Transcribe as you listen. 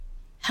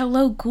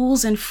Hello,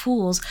 ghouls and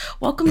fools.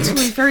 Welcome to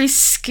a very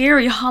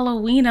scary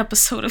Halloween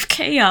episode of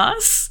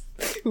Chaos.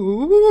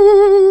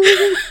 Ooh.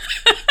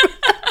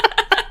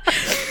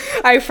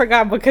 I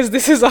forgot because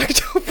this is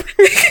October.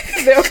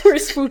 That we're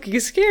spooky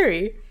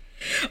scary.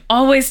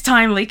 Always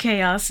timely,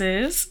 Chaos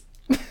is.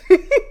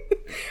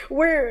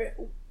 We're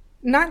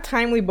not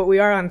timely, but we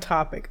are on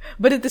topic.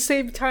 But at the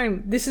same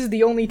time, this is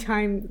the only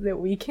time that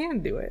we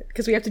can do it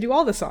because we have to do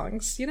all the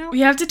songs, you know?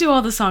 We have to do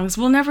all the songs.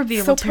 We'll never be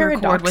able to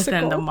record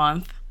within the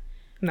month.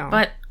 No.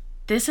 But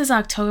this is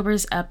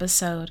October's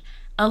episode.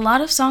 A lot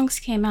of songs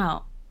came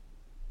out.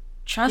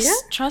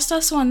 Trust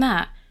us on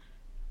that.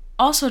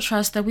 Also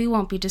trust that we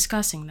won't be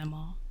discussing them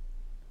all.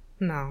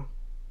 No.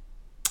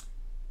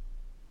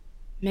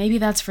 Maybe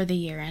that's for the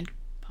year-end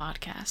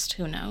podcast.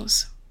 Who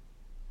knows?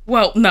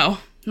 Well, no.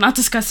 Not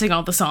discussing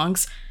all the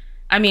songs.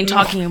 I mean,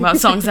 talking about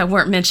songs that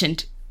weren't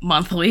mentioned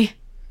monthly.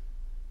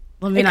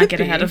 Let me not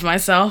get ahead of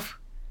myself.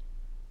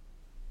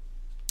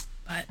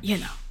 But, you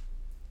know.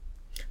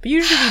 But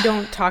usually we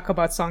don't talk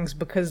about songs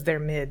because they're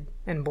mid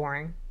and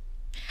boring.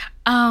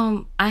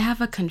 I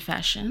have a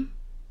confession.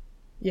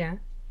 Yeah.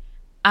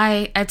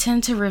 I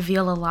tend to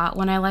reveal a lot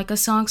when I like a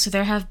song, so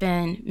there have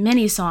been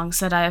many songs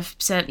that I've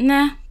said,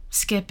 nah,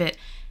 skip it.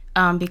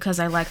 Because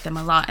I liked them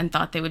a lot and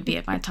thought they would be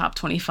at my top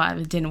 25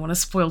 and didn't want to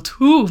spoil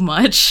too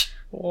much.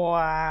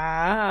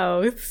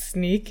 Wow, it's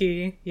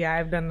sneaky. Yeah,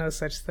 I've done no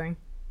such thing.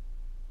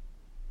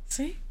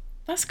 See?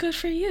 That's good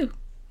for you.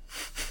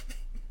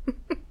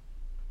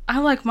 I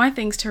like my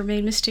things to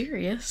remain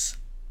mysterious.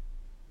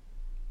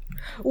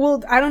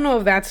 Well, I don't know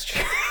if that's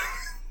true.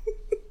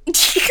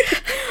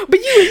 But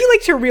you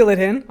like to reel it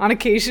in on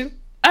occasion.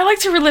 I like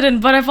to reel it in,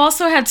 but I've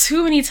also had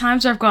too many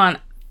times where I've gone,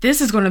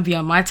 this is going to be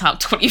on my top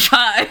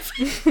 25.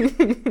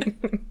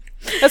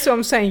 That's what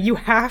I'm saying. You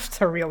have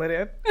to reel it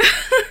in.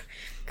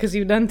 Because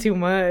you've done too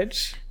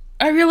much.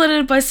 I reel it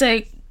in by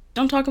saying,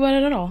 don't talk about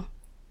it at all.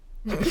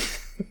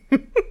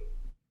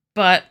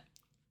 But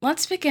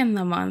let's begin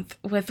the month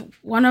with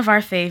one of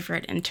our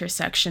favorite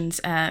intersections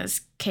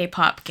as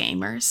K-pop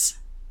gamers.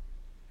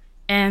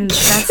 And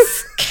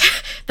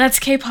that's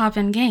K-pop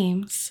and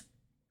games.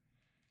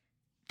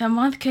 The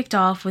month kicked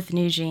off with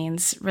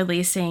NewJeans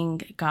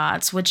releasing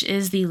Gods, which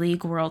is the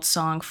League World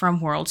song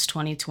from Worlds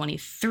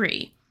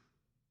 2023.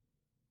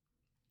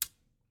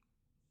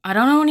 I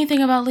don't know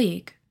anything about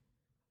League,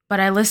 but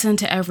I listen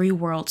to every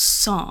Worlds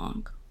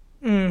song.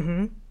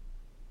 Mm-hmm.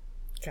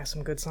 Got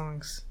some good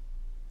songs.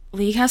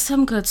 League has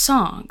some good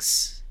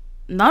songs.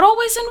 Not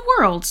always in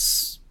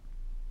Worlds,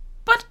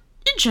 but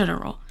in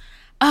general.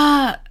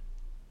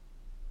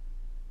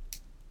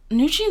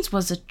 NewJeans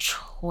was a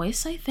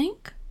choice, I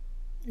think.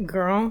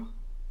 Girl,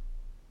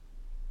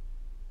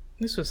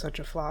 this was such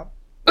a flop.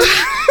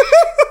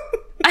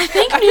 I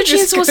think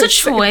NewJeans was a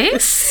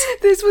choice.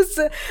 This was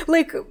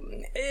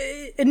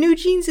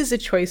NewJeans is a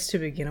choice to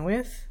begin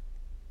with.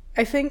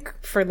 I think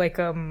for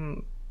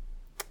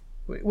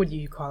what do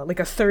you call it?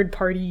 Like a third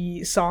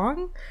party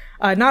song,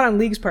 not on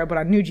League's part, but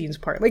on NewJeans'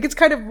 part. Like it's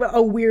kind of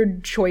a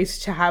weird choice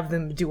to have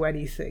them do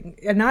anything,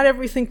 and not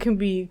everything can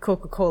be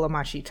Coca-Cola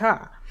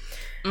Machita.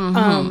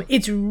 Mm-hmm.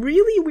 It's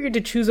really weird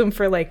to choose them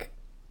for like.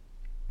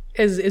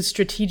 As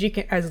strategic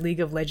as League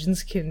of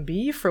Legends can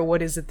be for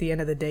what is at the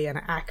end of the day an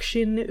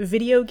action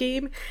video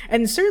game,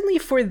 and certainly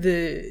for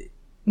the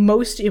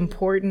most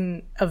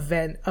important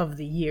event of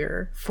the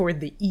year for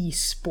the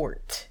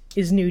e-sport,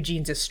 is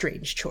NewJeans a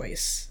strange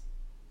choice?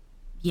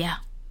 Yeah,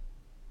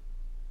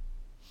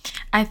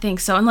 I think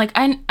so. And like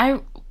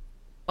I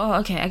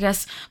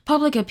guess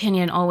public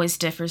opinion always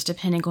differs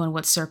depending on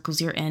what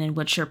circles you're in and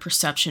what your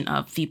perception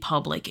of the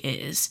public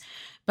is.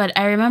 But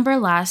I remember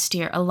last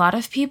year, a lot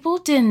of people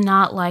did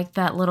not like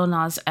that Lil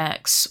Nas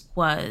X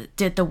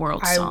did the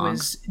World song. I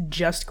was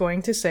just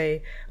going to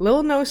say,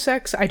 Lil Nas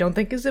X I don't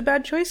think is a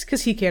bad choice,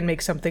 because he can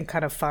make something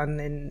kind of fun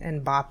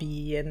and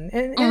boppy, and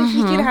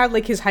he can have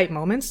like his hype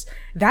moments.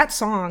 That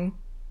song,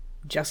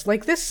 just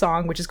like this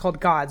song, which is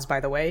called Gods, by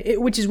the way,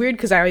 which is weird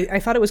because I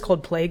thought it was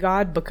called Play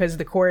God because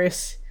the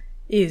chorus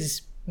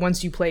is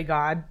once you play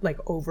God like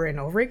over and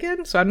over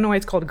again. So I don't know why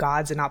it's called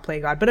Gods and not Play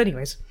God. But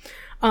anyways.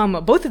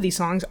 Both of these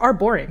songs are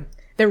boring.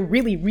 They're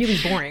really, really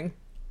boring.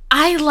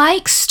 I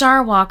like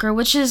Star Walker,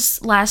 which is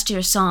last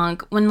year's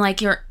song, when like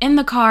you're in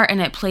the car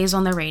and it plays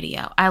on the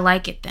radio. I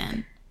like it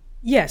then.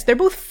 Yes, they're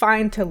both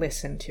fine to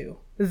listen to.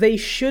 They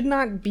should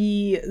not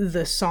be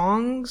the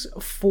songs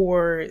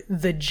for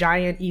the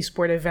giant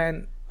esport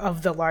event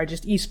of the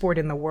largest esport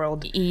in the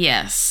world.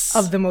 Yes.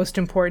 Of the most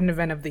important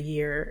event of the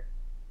year.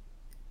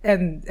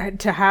 And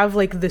to have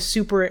like the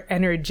super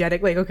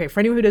energetic, like, okay, for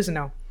anyone who doesn't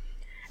know,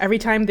 every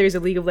time there's a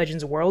League of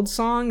Legends World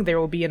song, there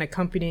will be an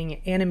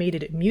accompanying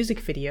animated music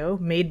video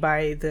made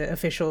by the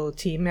official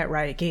team at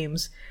Riot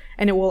Games,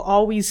 and it will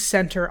always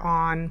center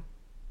on...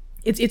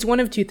 It's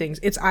one of two things.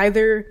 It's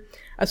either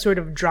a sort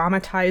of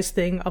dramatized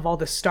thing of all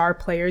the star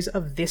players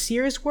of this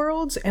year's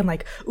Worlds, and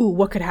like, ooh,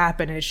 what could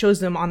happen? And it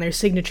shows them on their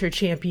signature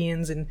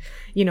champions, and,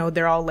 you know,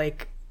 they're all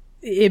like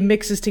it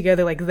mixes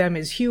together like them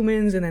as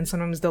humans, and then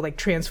sometimes they'll like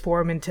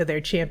transform into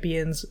their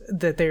champions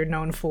that they're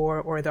known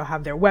for, or they'll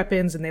have their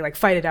weapons and they like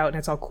fight it out and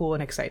it's all cool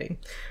and exciting.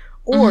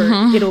 Or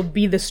it'll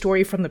be the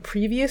story from the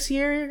previous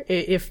year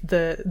if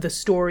the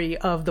story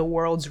of the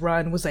world's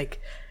run was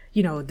like,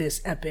 you know,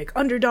 this epic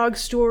underdog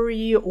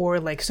story, or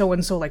like so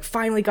and so like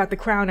finally got the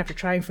crown after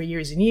trying for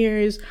years and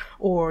years,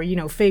 or, you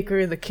know,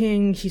 Faker the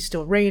king, he's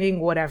still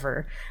reigning,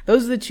 whatever.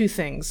 Those are the two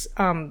things.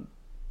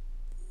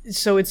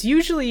 So it's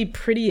usually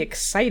pretty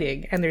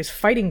exciting and there's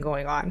fighting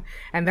going on.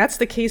 And that's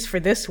the case for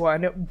this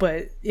one,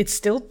 but it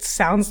still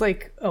sounds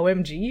like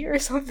OMG or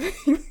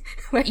something.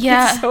 Like,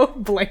 yeah. It's so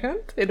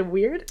bland and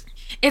weird.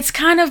 It's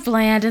kind of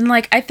bland. And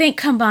like, I think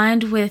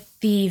combined with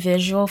the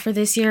visual for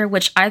this year,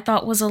 which I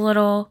thought was a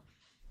little...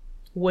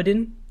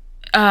 wooden?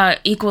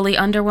 Equally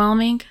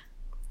underwhelming.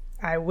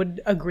 I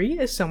would agree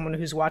as someone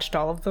who's watched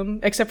all of them,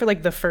 except for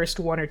like the first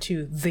one or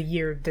two the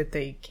year that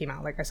they came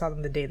out. Like I saw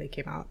them the day they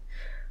came out.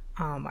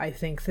 I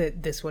think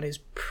that this one is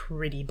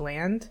pretty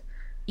bland.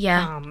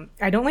 Yeah.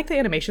 I don't like the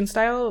animation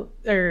style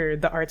or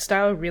the art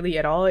style really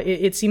at all.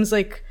 It seems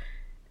like,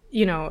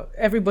 you know,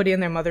 everybody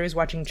and their mother is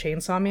watching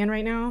Chainsaw Man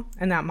right now,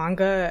 and that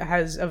manga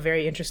has a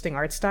very interesting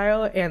art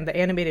style, and the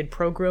animated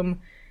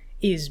program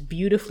is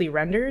beautifully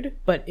rendered,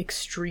 but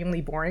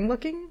extremely boring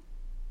looking.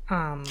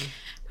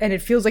 And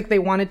it feels like they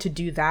wanted to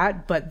do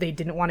that, but they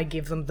didn't want to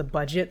give them the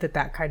budget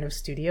that kind of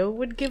studio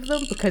would give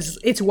them, because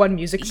it's one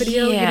music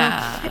video.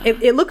 Yeah. You know?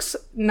 It looks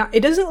not. It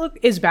doesn't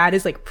look as bad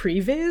as like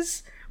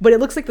Previs, but it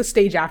looks like the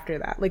stage after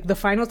that. Like the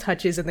final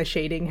touches and the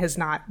shading has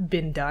not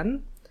been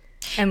done,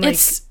 and like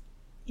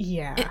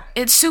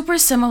it's super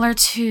similar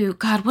to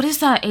God. What is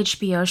that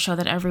HBO show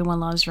that everyone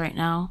loves right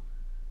now?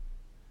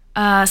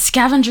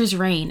 Scavenger's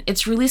Reign.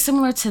 It's really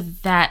similar to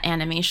that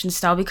animation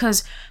style,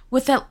 because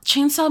with that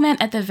Chainsaw Man,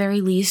 at the very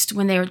least,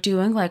 when they were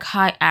doing like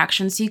high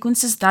action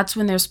sequences, that's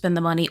when they'll spend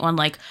the money on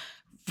like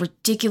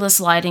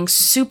ridiculous lighting,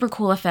 super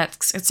cool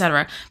effects,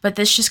 etc. But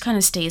this just kind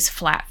of stays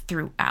flat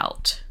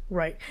throughout.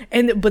 Right.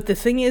 But the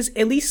thing is,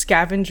 at least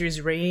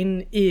Scavenger's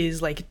Reign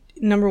is like,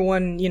 number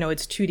one, you know,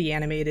 it's 2D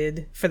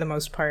animated for the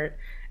most part,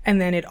 and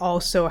then it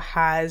also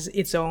has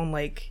its own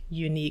like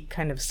unique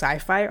kind of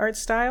sci-fi art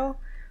style.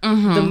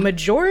 The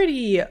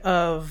majority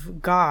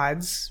of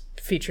Gods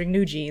featuring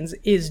NewJeans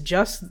is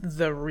just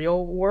the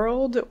real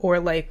world,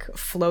 or like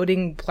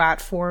floating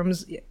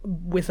platforms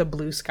with a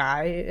blue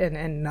sky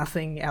and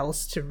nothing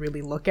else to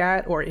really look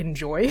at or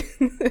enjoy.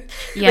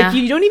 Yeah. Like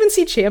you don't even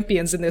see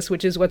champions in this,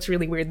 which is what's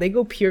really weird. They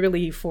go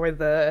purely for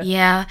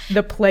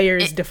the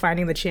players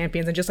defining the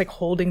champions and just like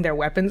holding their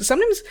weapons.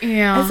 Sometimes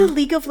as a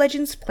League of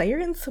Legends player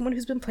and someone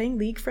who's been playing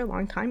League for a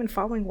long time and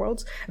following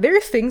Worlds, there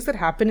are things that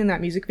happen in that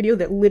music video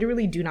that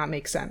literally do not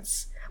make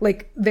sense.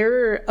 Like, there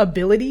are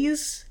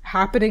abilities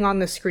happening on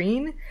the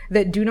screen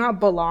that do not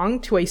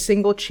belong to a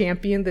single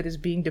champion that is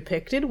being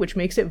depicted, which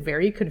makes it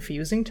very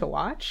confusing to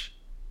watch.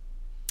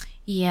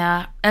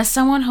 Yeah. As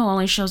someone who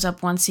only shows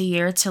up once a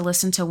year to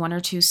listen to one or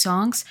two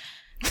songs,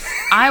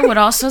 I would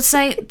also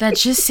say that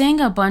just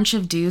seeing a bunch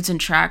of dudes in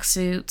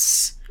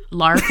tracksuits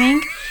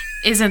LARPing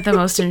isn't the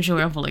most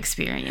enjoyable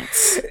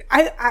experience.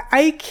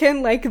 I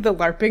can like the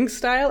LARPing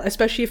style,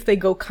 especially if they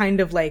go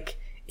kind of like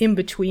in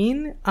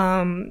between.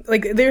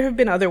 Like there have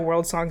been other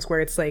world songs where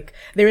it's like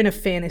they're in a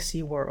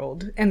fantasy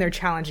world and they're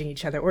challenging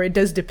each other, or it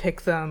does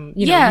depict them,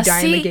 you know, you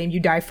die in the game,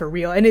 you die for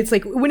real, and it's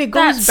like when it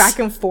goes back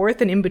and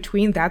forth and in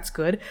between, that's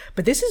good.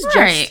 But this is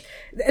just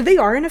they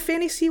are in a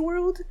fantasy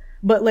world,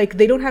 but like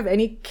they don't have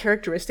any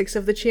characteristics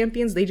of the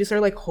champions. They just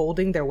are like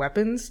holding their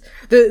weapons.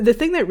 The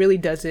thing that really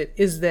does it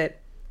is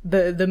that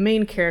the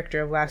main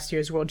character of last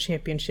year's World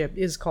Championship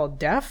is called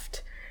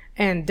Deft.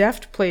 And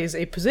Deft plays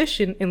a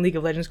position in League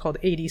of Legends called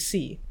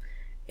ADC.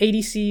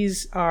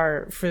 ADCs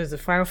are, for the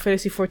Final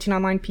Fantasy XIV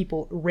Online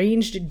people,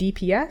 ranged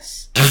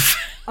DPS.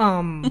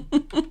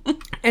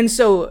 And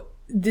so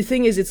the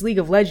thing is, it's League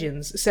of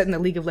Legends, set in the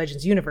League of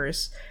Legends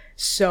universe.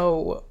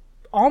 So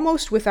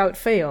almost without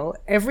fail,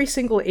 every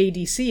single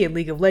ADC in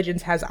League of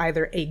Legends has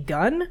either a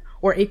gun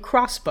or a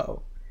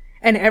crossbow.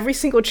 And every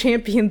single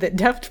champion that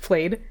Deft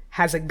played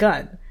has a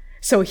gun.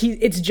 So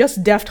it's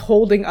just Deft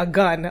holding a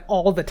gun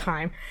all the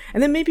time.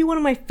 And then maybe one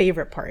of my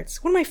favorite parts,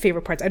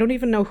 I don't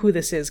even know who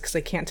this is because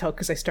I can't tell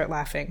because I start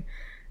laughing.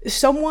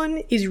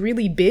 Someone is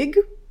really big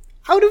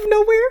out of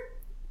nowhere.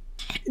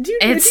 Do you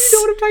know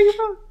what I'm talking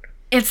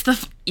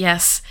about?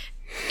 Yes.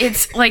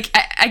 It's like,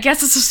 I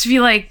guess it's supposed to be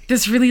like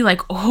this really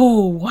like,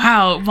 oh,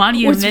 wow,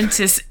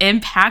 monumentous,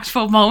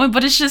 impactful moment,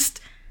 but it's just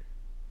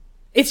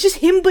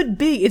him but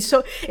big.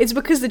 It's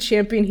because the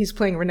champion he's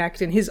playing,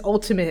 Renekton, his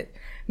ultimate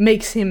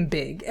makes him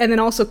big, and then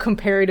also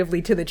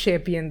comparatively to the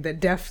champion that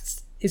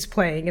Deft is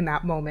playing in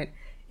that moment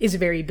is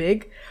very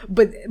big,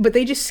 but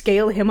they just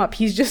scale him up.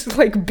 He's just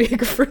like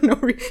big for no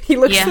reason. He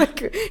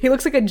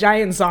looks like a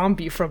giant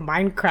zombie from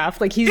Minecraft.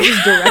 Like he's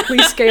just directly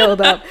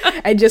scaled up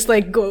and just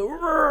like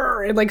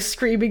go and like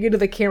screaming into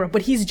the camera,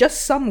 but he's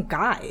just some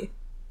guy.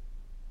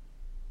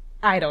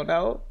 I don't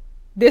know.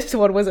 This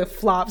one was a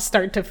flop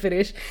start to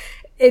finish,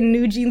 and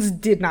NewJeans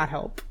did not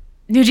help.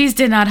 NewJeans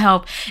did not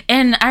help.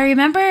 And I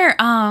remember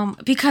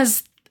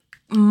because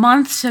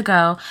months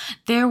ago,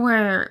 there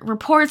were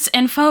reports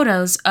and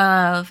photos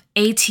of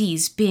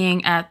ATs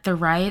being at the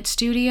Riot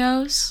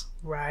Studios.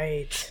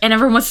 Right. And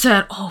everyone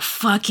said, oh,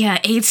 fuck yeah,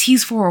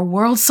 ATs for a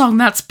world song,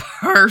 that's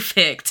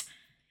perfect.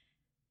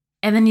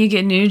 And then you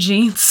get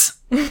NewJeans.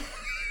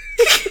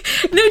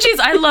 NewJeans,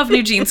 I love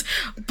NewJeans.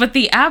 But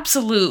the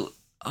absolute,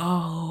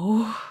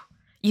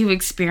 you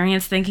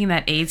experience thinking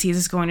that ATs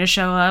is going to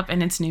show up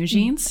and it's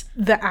NewJeans?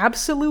 The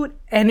absolute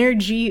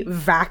energy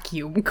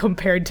vacuum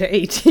compared to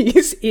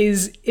ATs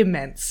is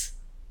immense.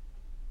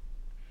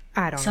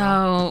 I don't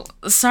know.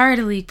 So, sorry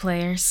to League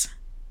players.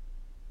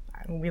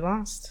 We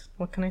lost.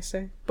 What can I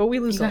say? But we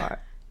lose a lot.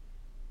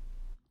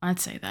 I'd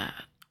say that.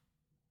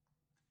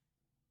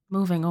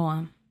 Moving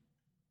on.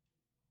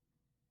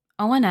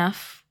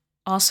 ONF,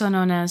 also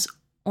known as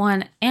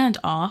On and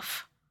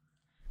Off,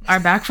 are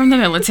back from the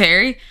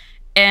military,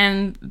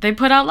 and they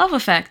put out Love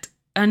Effect,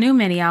 a new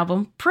mini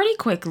album, pretty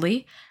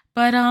quickly,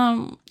 but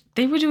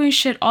they were doing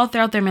shit all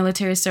throughout their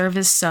military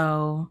service,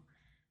 so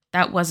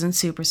that wasn't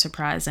super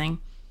surprising.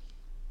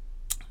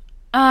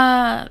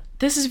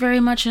 This is very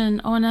much an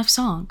ONF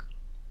song.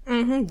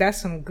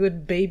 That's some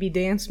good baby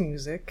dance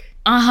music.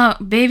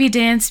 Baby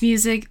dance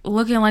music,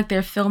 looking like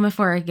they're filming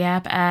for a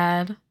Gap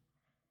ad.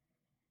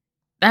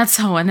 That's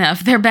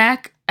ONF. They're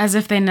back as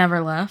if they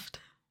never left.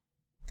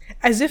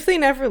 As if they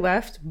never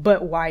left,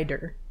 but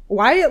wider.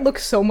 Wyatt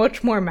looks so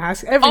much more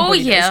masculine.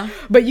 Everybody does.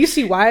 But you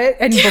see Wyatt,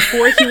 and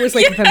before he was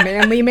like the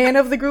manly man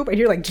of the group, and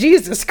you're like,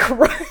 Jesus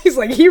Christ,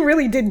 like he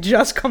really did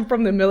just come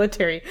from the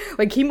military.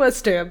 Like he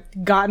must have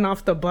gotten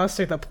off the bus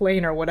or the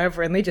plane or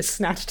whatever, and they just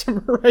snatched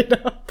him right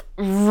up.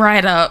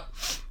 Right up.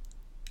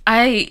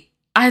 I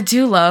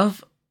do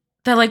love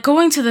that, like,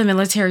 going to the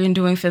military and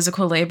doing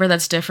physical labor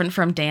that's different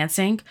from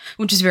dancing,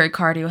 which is very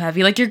cardio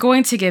heavy. Like, you're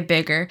going to get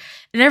bigger,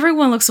 and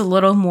everyone looks a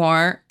little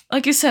more,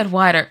 like you said,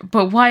 wider.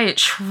 But Wyatt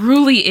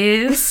truly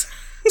is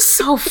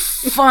so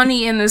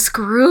funny in this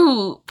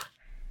group.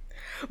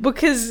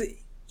 Because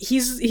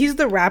he's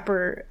the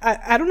rapper.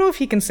 I don't know if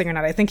he can sing or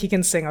not. I think he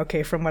can sing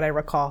okay from what I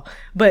recall.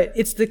 But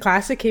it's the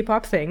classic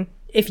K-pop thing.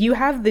 If you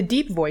have the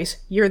deep voice,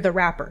 you're the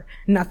rapper.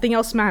 Nothing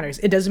else matters.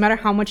 It doesn't matter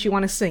how much you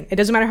want to sing. It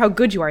doesn't matter how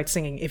good you are at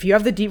singing. If you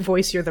have the deep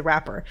voice, you're the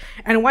rapper.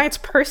 And Wyatt's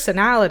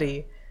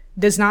personality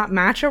does not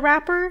match a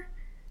rapper.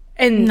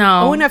 And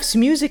ONF's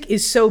music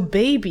is so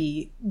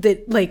baby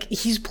that, like,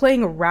 he's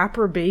playing a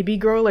rapper baby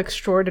girl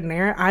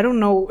extraordinaire. I don't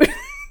know.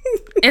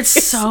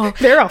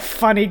 They're a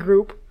funny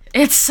group.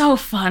 It's so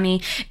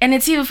funny. And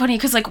it's even funny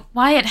because, like,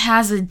 Wyatt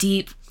has a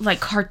deep,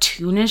 like,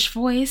 cartoonish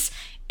voice.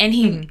 And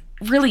he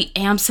really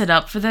amps it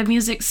up for the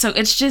music. So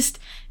it's just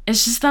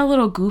that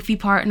little goofy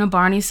part in a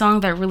Barney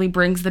song that really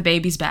brings the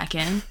babies back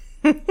in.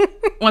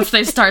 Once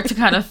they start to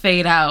kind of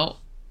fade out.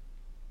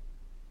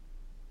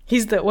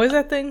 He's what is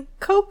that thing?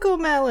 Coco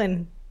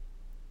Melon.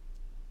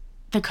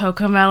 The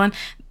Coco Melon.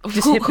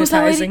 Just hypnotizing. Who's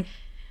that lady?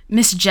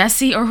 Miss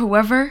Jessie or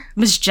whoever?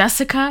 Miss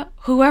Jessica?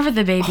 Whoever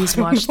the babies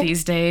watch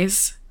these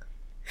days.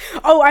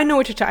 Oh, I know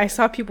what you're talking. I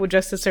saw people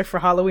dressed as her for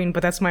Halloween,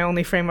 but that's my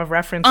only frame of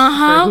reference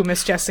for who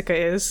Miss Jessica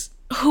is.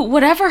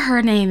 Whatever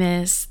her name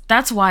is,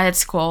 that's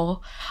Wyatt's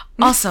goal.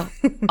 Also,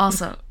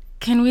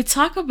 can we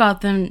talk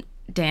about them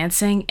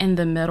dancing in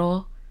the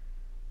middle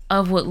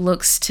of what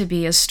looks to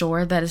be a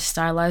store that is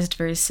stylized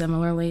very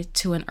similarly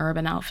to an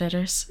Urban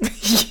Outfitters?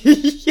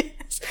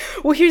 Yes.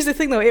 Well, here's the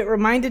thing, though. It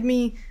reminded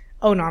me...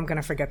 Oh, no, I'm going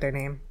to forget their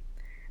name.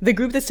 The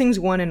group that sings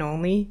One and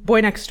Only, Boy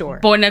Next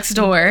Door. Boy Next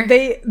Door.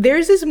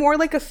 Theirs is more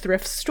like a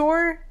thrift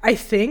store, I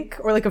think,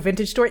 or like a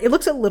vintage store. It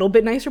looks a little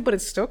bit nicer, but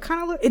it's still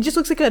kind of... It just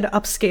looks like an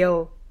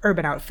upscale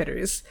Urban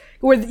Outfitters,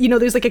 where, you know,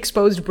 there's like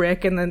exposed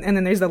brick, and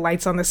then there's the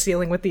lights on the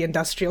ceiling with the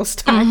industrial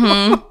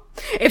style.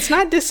 It's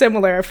not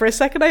dissimilar. For a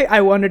second, I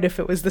wondered if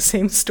it was the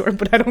same store,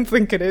 but I don't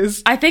think it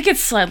is. I think it's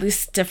slightly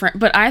different,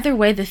 but either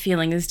way, the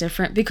feeling is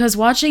different. Because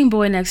watching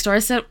Boy Next Door, I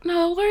said,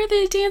 no, why are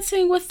they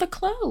dancing with the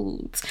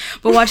clothes?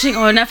 But watching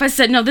ONF, I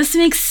said, no, this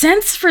makes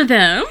sense for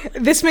them.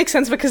 This makes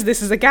sense because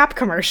this is a Gap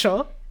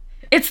commercial.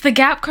 It's the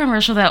Gap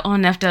commercial that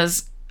ONF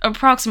does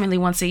approximately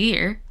once a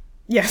year.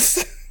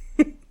 Yes.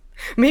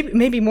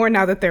 Maybe more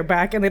now that they're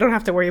back and they don't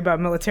have to worry about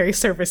military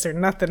service or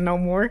nothing no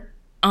more.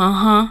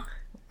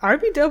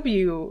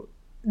 RBW,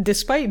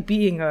 despite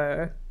being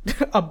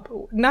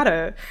not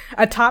a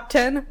top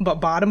 10,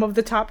 but bottom of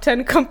the top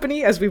 10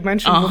 company, as we've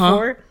mentioned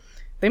before,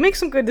 they make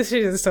some good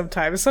decisions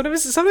sometimes.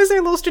 Sometimes they're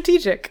a little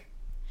strategic.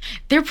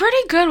 They're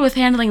pretty good with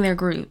handling their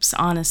groups,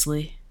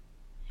 honestly.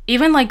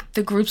 Even like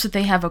the groups that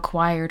they have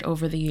acquired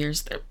over the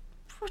years, they're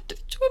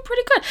doing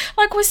pretty good.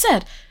 Like we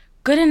said,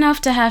 good enough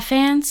to have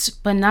fans,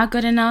 but not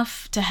good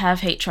enough to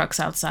have hate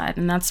trucks outside,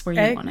 and that's where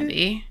you want to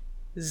be.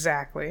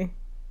 Exactly.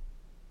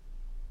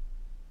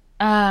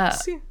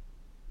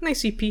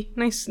 Nice EP,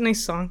 nice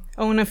song.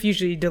 ONF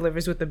usually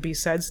delivers with the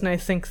B-sides, and I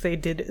think they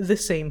did the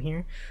same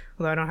here.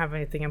 Although I don't have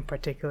anything in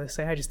particular to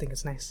say, I just think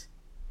it's nice.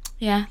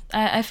 Yeah,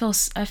 I feel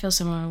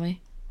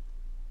similarly.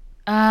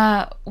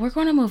 We're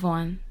going to move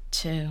on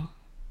to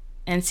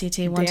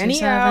NCT 127.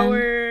 Danny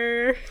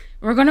Hour.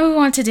 We're going to move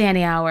on to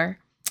Danny Hour.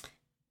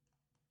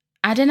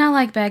 I did not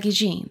like baggy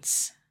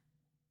jeans.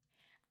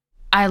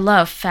 I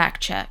love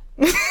fact check.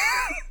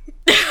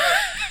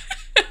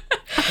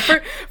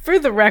 For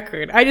the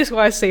record, I just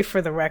want to say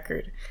for the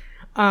record,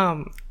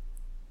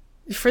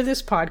 for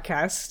this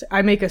podcast,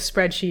 I make a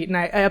spreadsheet and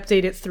I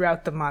update it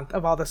throughout the month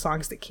of all the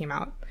songs that came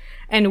out.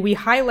 And we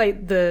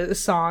highlight the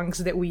songs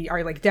that we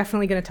are like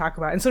definitely going to talk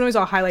about. And sometimes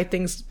I'll highlight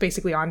things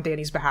basically on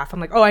Dani's behalf. I'm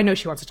like, oh, I know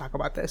she wants to talk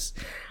about this.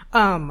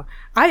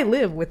 I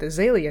live with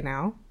Azalea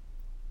now.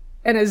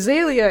 And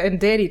Azalea and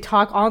Dani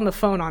talk on the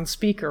phone on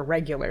speaker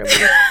regularly.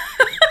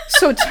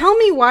 So tell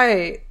me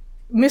why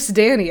Miss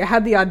Dani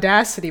had the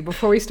audacity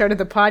before we started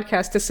the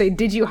podcast to say,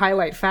 did you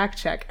highlight fact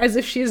check? As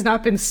if she has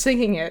not been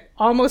singing it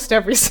almost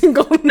every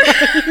single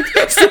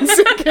night since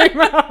it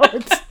came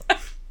out.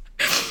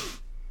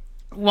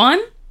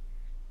 One,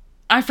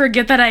 I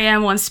forget that I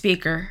am on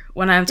speaker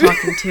when I'm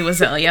talking to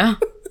Azalea.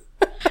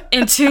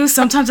 And two,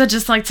 sometimes I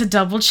just like to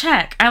double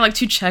check. I like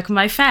to check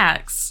my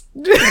facts.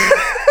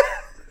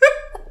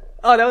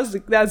 Oh, that was a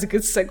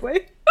good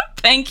segue.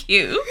 Thank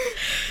you.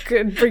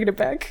 Good, bringing it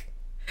back.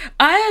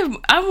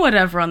 I'm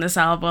whatever on this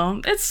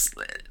album.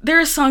 There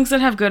are songs that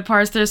have good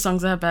parts, there are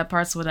songs that have bad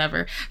parts,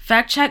 whatever.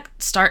 Fact check,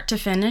 start to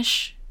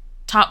finish,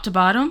 top to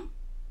bottom.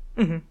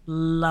 Mm-hmm.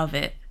 Love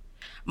it.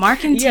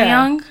 Mark and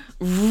Taeyong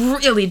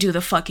really do the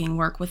fucking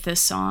work with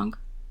this song.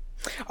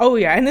 Oh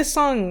yeah, and this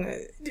song,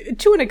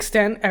 to an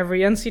extent,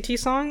 every NCT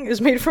song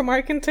is made for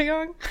Mark and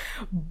Taeyong,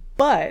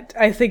 but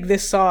I think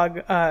this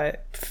song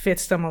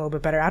fits them a little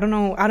bit better. I don't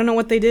know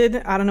what they did.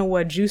 I don't know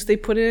what juice they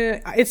put in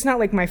it. It's not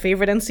like my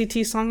favorite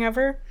NCT song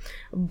ever,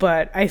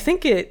 but I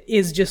think it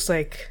is just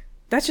like,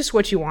 that's just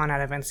what you want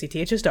out of NCT.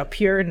 It's just a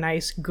pure,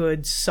 nice,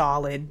 good,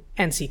 solid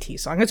NCT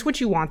song. It's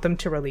what you want them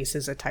to release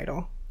as a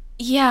title.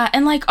 Yeah,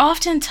 and like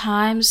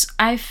oftentimes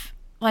I'll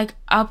like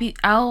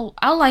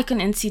an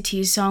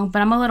NCT song,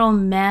 but I'm a little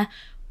meh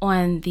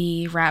on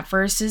the rap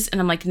verses, and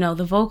I'm like, no,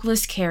 the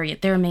vocalists carry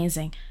it. They're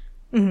amazing.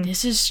 Mm-hmm.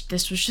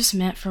 This was just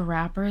meant for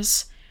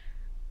rappers.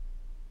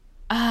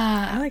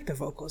 I like the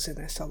vocals in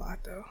this a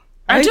lot, though.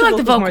 I do like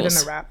the vocals more than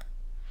the rap.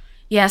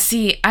 Yeah,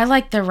 see, I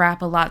like the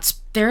rap a lot.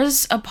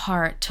 There's a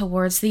part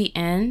towards the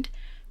end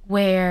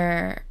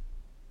where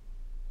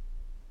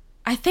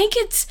I think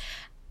it's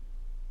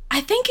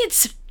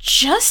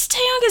just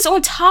Taeyong is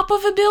on top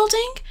of a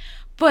building,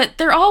 but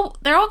they're all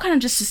kind of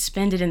just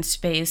suspended in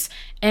space,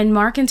 and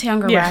Mark and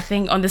Taeyong are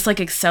rapping on this like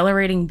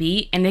accelerating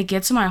beat, and it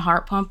gets my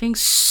heart pumping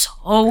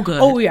so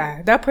good. Oh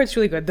yeah, that part's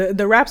really good.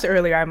 The raps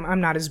earlier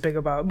I'm not as big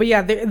about, but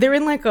yeah, they're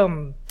in like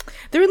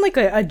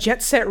a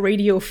Jet Set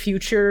Radio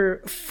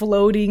Future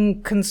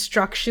floating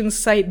construction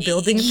site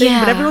building thing,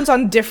 but everyone's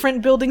on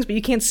different buildings, but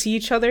you can't see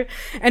each other.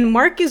 And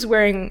Mark is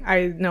wearing,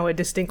 I know it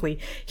distinctly,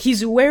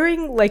 he's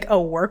wearing like a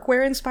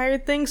workwear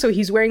inspired thing. So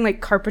he's wearing like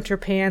carpenter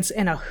pants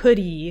and a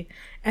hoodie,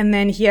 and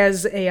then he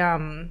has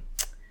a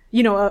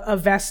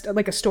vest,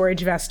 like a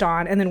storage vest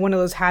on, and then one of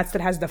those hats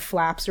that has the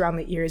flaps around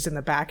the ears and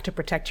the back to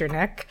protect your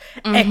neck.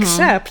 Mm-hmm.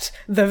 Except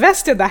the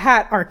vest and the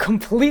hat are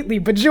completely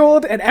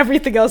bejeweled and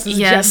everything else is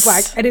jet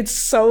black. And it's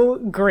so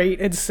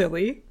great and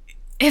silly.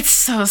 It's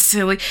so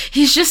silly.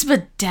 He's just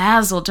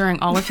bedazzled during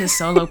all of his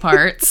solo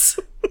parts.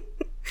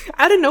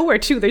 Out of nowhere,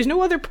 too. There's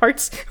no other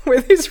parts where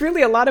there's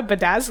really a lot of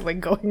bedazzling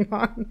going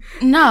on.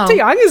 No.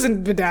 Taeyong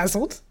isn't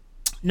bedazzled.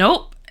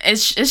 Nope.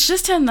 It's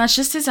just him. That's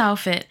just his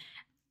outfit.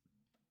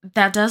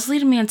 That does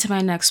lead me into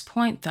my next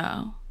point,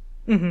 though.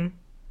 Mm-hmm.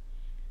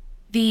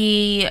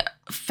 The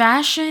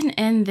fashion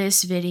in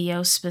this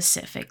video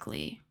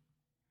specifically,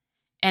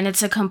 and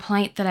it's a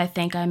complaint that I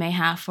think I may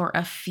have for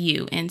a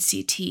few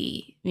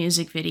NCT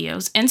music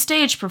videos and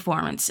stage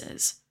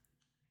performances.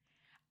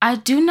 I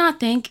do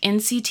not think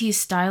NCT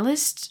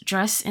stylists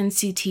dress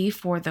NCT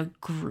for the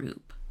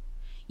group.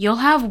 You'll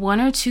have one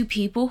or two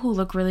people who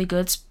look really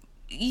good,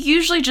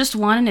 usually just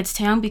one, and it's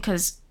Taeyong,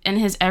 because in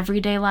his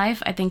everyday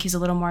life, I think he's a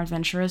little more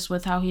adventurous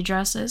with how he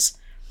dresses.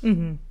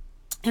 Mm-hmm.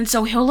 And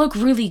so he'll look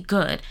really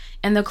good,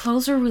 and the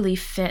clothes will really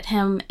fit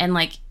him, and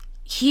like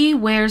he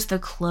wears the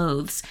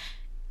clothes.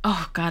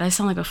 Oh God, I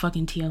sound like a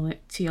fucking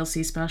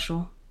TLC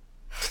special.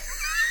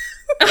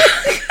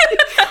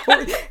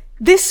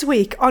 This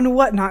week on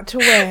What Not to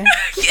Wear.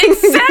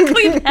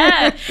 Exactly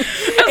that.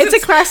 It's a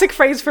classic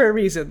phrase for a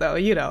reason, though,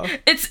 you know.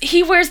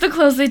 He wears the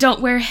clothes, they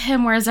don't wear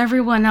him, whereas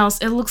everyone else,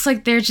 it looks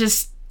like they're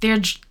just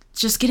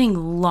getting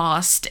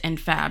lost in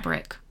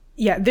fabric.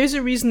 Yeah, there's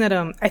a reason that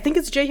I think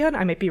it's Jaehyun,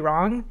 I might be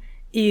wrong,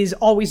 is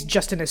always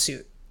just in a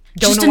suit.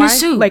 Just in a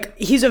suit. Like,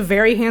 he's a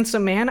very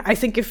handsome man. I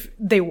think if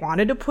they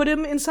wanted to put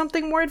him in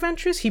something more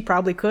adventurous, he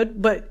probably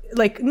could. But,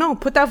 like, no,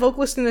 put that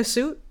vocalist in a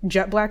suit,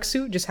 jet black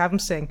suit, just have him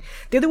sing.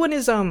 The other one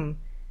is,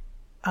 Yuta,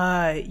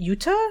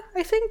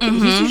 I think?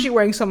 Mm-hmm. He's usually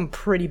wearing something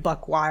pretty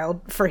buck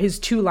wild for his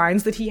two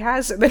lines that he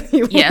has, and then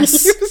he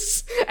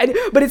leaves.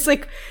 But it's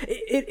like,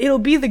 it'll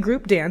be the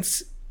group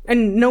dance,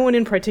 and no one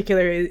in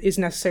particular is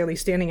necessarily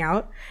standing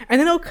out.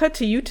 And then it'll cut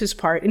to Yuta's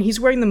part, and he's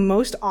wearing the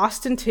most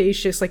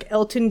ostentatious, like,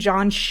 Elton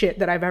John shit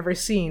that I've ever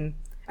seen.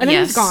 And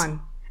then he's gone.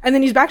 And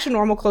then he's back to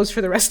normal clothes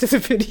for the rest of the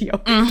video.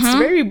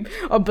 Mm-hmm. It's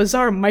a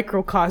bizarre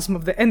microcosm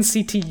of the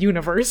NCT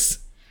universe.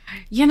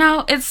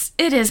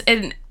 It is.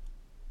 And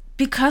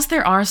because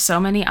there are so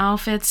many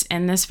outfits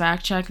in this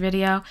fact check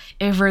video,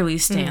 it really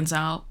stands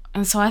out.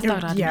 And so I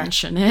thought I'd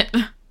mention it.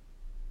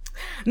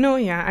 No,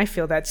 yeah, I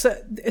feel that. So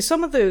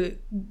some of the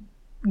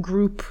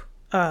group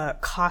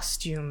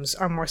costumes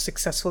are more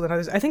successful than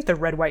others. I think the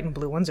red, white, and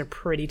blue ones are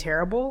pretty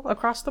terrible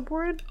across the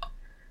board.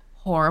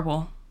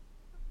 Horrible.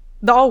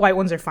 The all white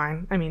ones are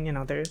fine. I mean,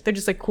 they're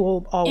just like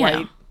cool all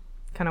white,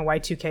 kind of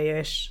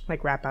Y2K-ish,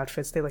 like rap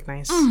outfits. They look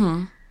nice.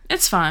 Mm-hmm.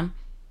 It's fine.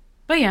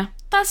 But yeah,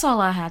 that's all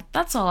I had.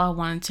 That's all I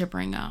wanted to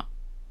bring up.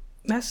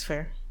 That's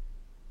fair.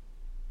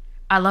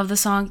 I love the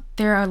song.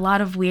 There are a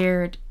lot of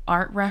weird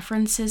art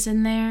references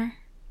in there.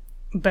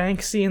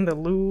 Banksy and the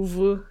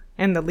Louvre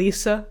and the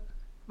Lisa.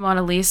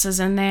 Mona Lisa's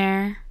in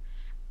there.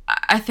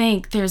 I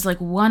think there's like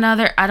one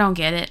other. I don't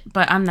get it,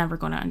 but I'm never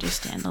going to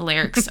understand the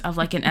lyrics of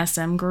like an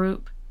SM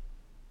group.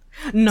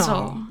 No,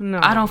 so no.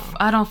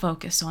 I don't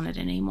focus on it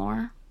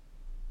anymore.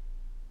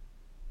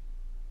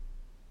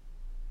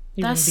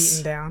 You've been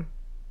beaten down.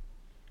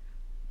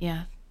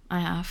 Yeah, I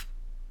have.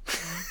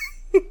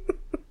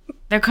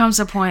 There comes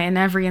a point in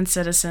every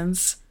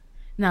InCitizens.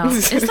 No,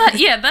 it's that.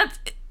 Yeah, that's.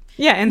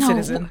 Yeah,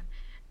 InCitizen.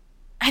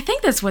 I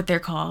think that's what they're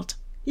called.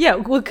 Yeah,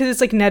 well, because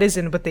it's like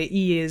netizen, but the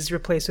E is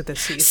replaced with a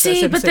C.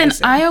 See, but then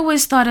I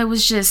always thought it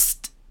was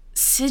just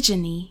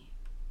SHINee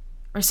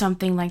or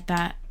something like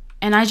that,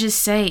 and I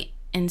just say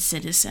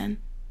InCitizen.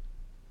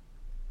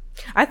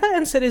 I thought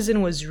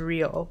InCitizen was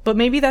real, but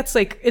maybe that's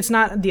like it's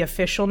not the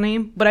official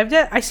name. But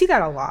I see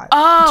that a lot.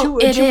 Oh,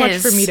 too much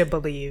for me to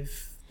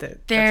believe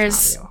that. There's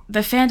that's not real. The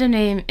fandom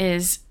name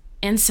is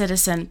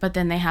InCitizen, but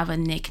then they have a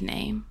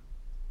nickname.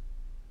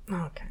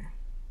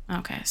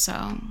 Okay, so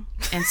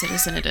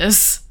InCitizen it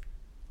is.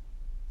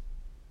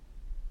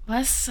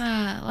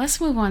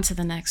 Let's move on to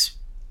the next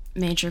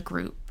major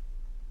group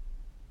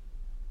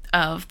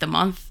of the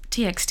month,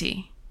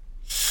 TXT.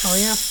 Oh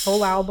yeah,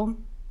 full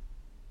album.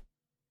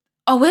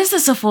 Oh, is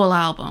this a full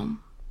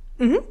album?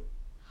 Mm-hmm.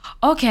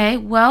 Okay,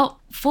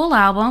 well, full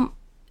album.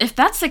 If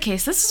that's the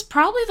case, this is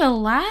probably the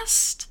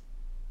last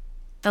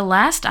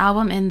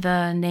album in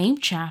the name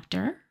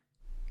chapter.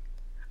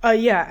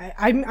 Yeah,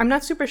 I'm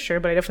not super sure,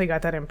 but I definitely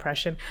got that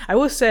impression. I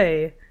will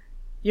say,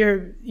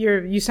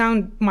 you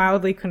sound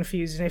mildly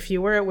confused, and if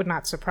you were, it would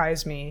not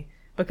surprise me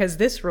because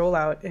this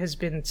rollout has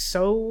been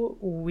so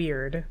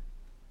weird.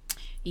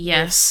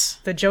 Yes,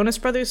 the Jonas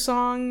Brothers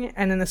song,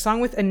 and then the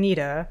song with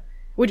Anita.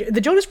 Which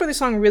the Jonas Brothers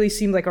song really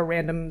seemed like a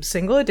random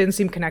single. It didn't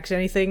seem connected to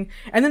anything.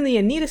 And then the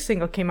Anita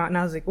single came out, and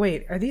I was like,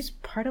 wait, are these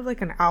part of like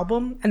an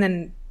album? And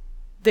then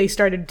they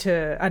started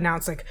to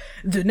announce like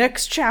the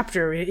next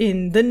chapter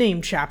in the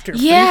name chapter.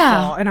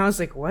 Yeah. And I was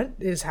like, what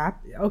is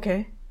happening?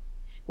 Okay.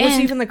 What's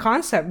even the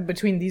concept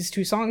between these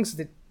two songs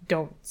that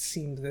don't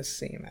seem the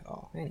same at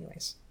all?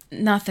 Anyways.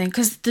 Nothing,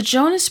 because the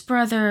Jonas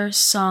Brothers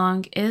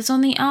song is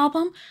on the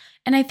album.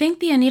 And I think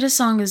the Anita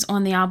song is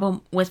on the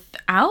album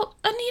without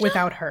Anita?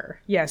 Without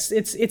her. Yes,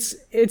 it's his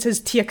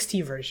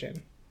TXT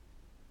version.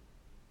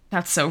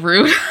 That's so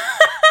rude.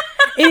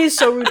 It is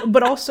so rude,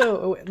 but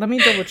also let me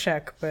double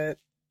check, but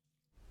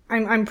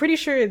I'm pretty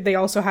sure they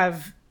also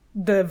have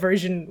the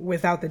version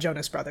without the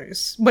Jonas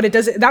Brothers. But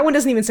that one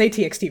doesn't even say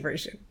TXT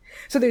version.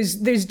 So there's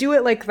Do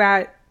It Like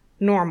That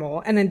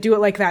normal, and then Do It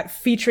Like That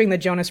featuring the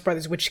Jonas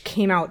Brothers, which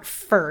came out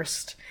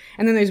first.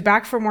 And then there's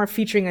Back for More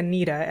featuring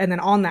Anita, and then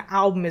on the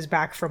album is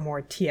Back for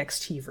More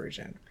TXT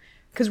version.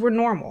 Because we're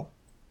normal.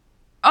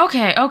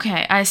 Okay,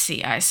 I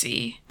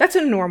see. That's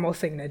a normal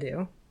thing to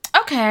do.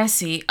 Okay, I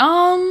see.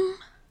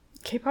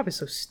 K-pop is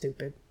so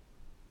stupid.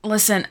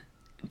 Listen,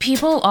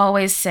 people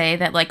always say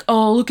that, like,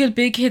 oh, look at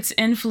Big Hit's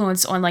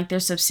influence on, like,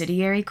 their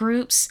subsidiary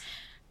groups.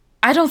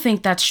 I don't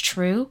think that's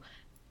true.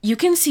 You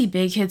can see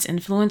Big Hit's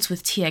influence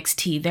with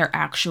TXT, their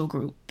actual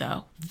group,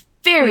 though.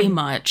 Very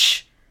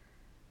much.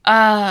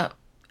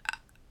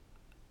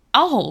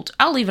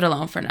 I'll leave it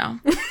alone for now.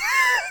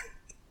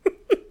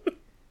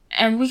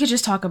 And we could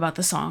just talk about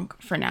the song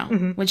for now,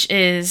 which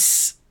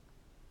is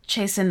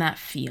Chasing That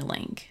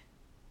Feeling.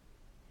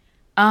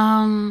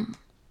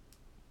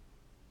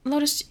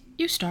 Lotus,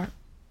 you start.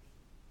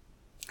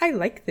 I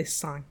like this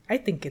song. I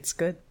think it's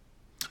good.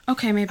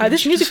 Okay, maybe.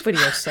 This music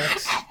video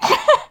sucks.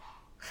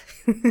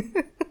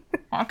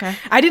 Okay.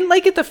 I didn't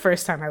like it the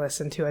first time I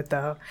listened to it,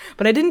 though.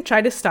 But I didn't try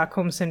to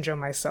Stockholm Syndrome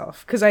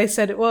myself. Because I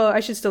said, well,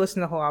 I should still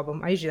listen to the whole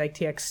album. I usually like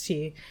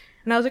TXT.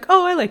 And I was like,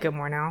 oh, I like it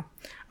more now.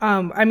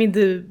 I mean,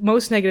 the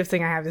most negative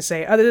thing I have to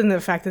say, other than the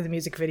fact that the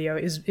music video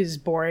is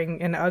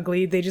boring and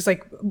ugly, they just,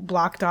 like,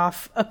 blocked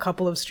off a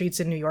couple of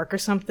streets in New York or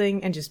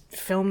something and just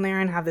filmed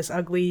there and have this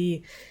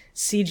ugly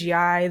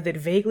CGI that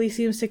vaguely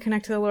seems to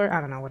connect to the lore.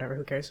 I don't know, whatever,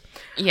 who cares?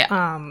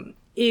 Yeah.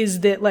 Is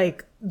that,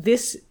 like,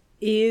 this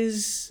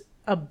is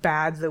a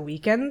bad The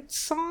Weeknd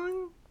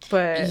song,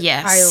 but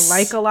yes. I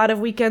like a lot of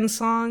Weeknd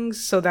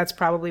songs, so that's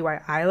probably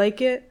why I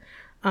like it.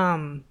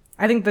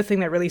 I think the thing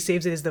that really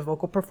saves it is the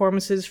vocal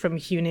performances from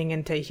Hyuning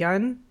and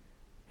Taehyun.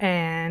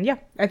 And yeah,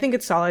 I think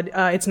it's solid.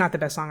 It's not the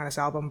best song on this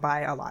album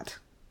by a lot.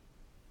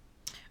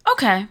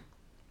 Okay,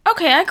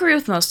 I agree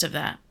with most of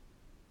that.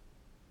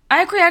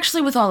 I agree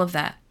actually with all of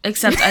that.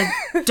 except I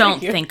don't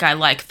think I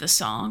like the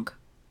song.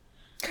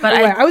 But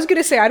I was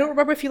gonna say, I don't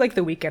remember if you like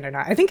The Weeknd or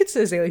not. I think it's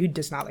Azalea who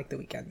does not like The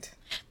Weeknd.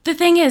 The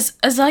thing is,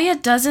 Azalea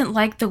doesn't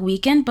like The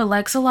Weeknd, but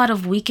likes a lot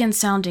of Weeknd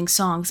sounding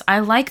songs. I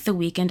like The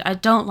Weeknd. I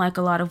don't like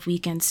a lot of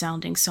Weeknd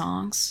sounding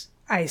songs.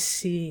 I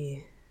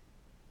see.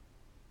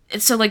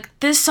 So, like,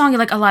 this song,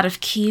 like, a lot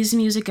of Keys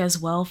music as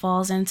well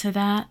falls into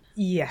that.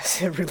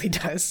 Yes, it really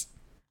does.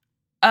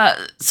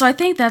 So I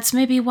think that's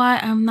maybe why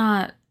I'm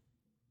not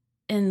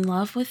in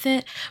love with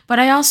it. But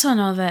I also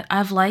know that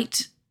I've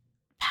liked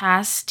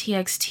past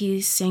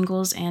TXT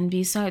singles and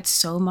B-sides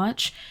so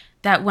much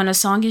that when a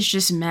song is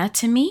just meh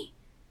to me,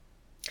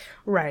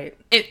 right,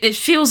 it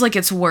feels like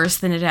it's worse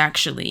than it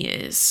actually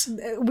is.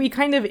 We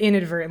kind of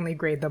inadvertently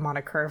grade them on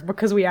a curve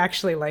because we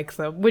actually like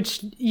them,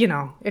 which, you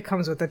know, it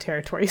comes with the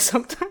territory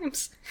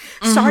sometimes.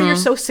 Sorry you're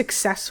so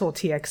successful,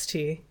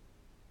 TXT.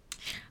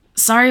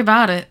 Sorry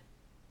about it.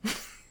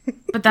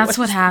 But that's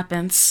what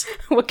happens.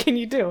 What can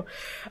you do?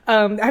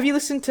 Have you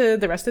listened to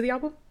the rest of the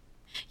album?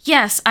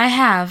 Yes, I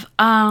have.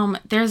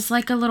 There's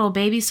like a little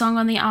baby song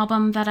on the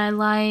album that I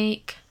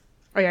like.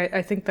 Oh yeah,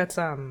 I think that's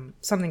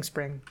Something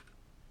Spring.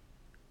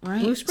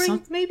 Right? Blue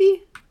Spring,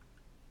 maybe?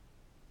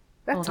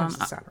 That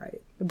doesn't sound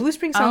right. Blue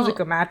Spring sounds like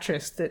a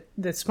mattress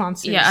that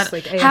sponsors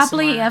like ASMR.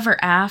 Happily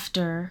Ever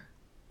After.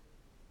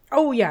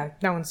 Oh yeah,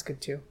 that one's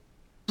good too.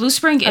 Blue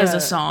Spring is a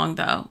song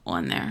though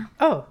on there.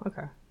 Oh,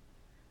 okay.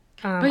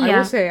 But I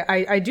will say,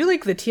 I do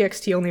like the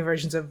TXT only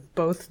versions of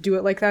both Do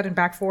It Like That and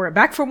Back For More.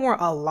 Back For More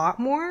a lot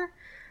more.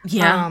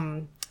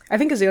 Yeah. I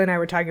think Azalea and I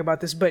were talking about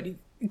this, but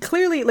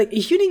clearly, like,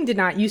 SHINee did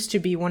not used to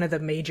be one of the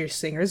major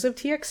singers of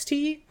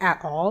TXT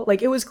at all.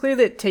 Like, it was clear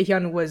that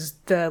Taehyun was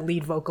the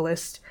lead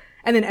vocalist,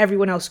 and then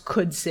everyone else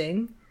could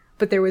sing,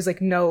 but there was,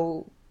 like,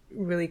 no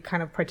really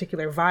kind of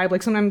particular vibe.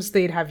 Like, sometimes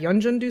they'd have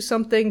Yeonjun do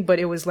something, but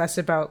it was less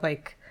about,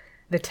 like,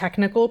 the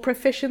technical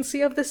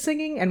proficiency of the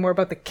singing and more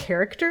about the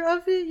character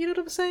of it. You know what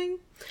I'm saying?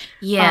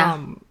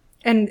 Yeah.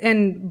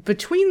 And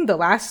between the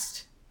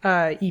last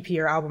EP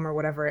or album or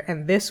whatever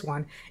and this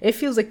one, it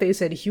feels like they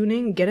said,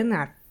 Hyuning, get in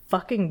that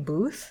fucking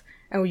booth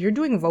and you're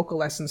doing vocal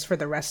lessons for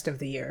the rest of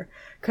the year.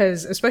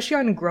 Because especially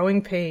on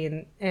Growing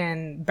Pain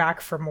and Back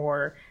For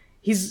More,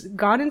 he's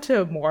gone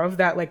into more of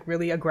that like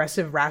really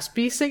aggressive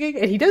raspy singing,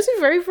 and he does it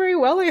very, very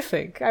well, I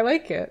think. I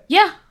like it.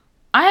 Yeah.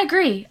 I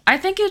agree. I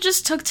think it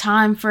just took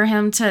time for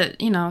him to,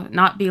 you know,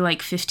 not be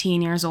like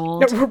 15 years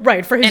old.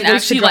 Right, for his and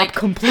voice actually, to drop like,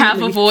 completely.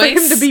 have a voice. For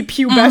him to be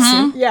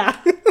pubescent. Yeah.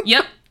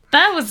 Yep,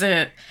 that was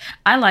it.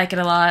 I like it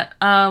a lot.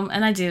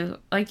 And I do.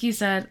 Like you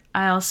said,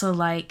 I also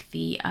like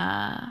the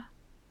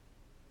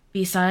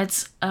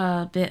B-sides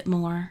a bit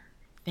more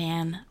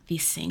than the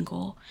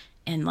single.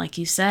 And like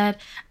you said,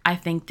 I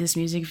think this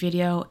music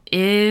video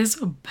is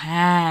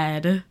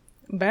bad.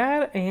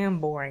 Bad and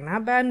boring.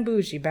 Not bad and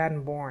bougie, bad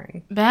and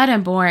boring. Bad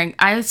and boring.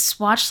 I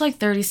watched like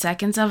 30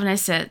 seconds of it and I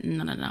said,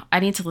 no. I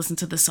need to listen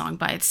to the song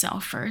by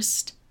itself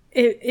first.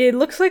 It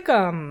looks like,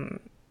 I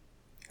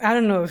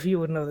don't know if you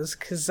would know this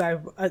because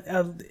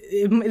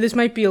this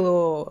might be a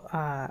little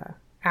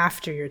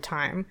after your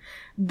time,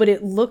 but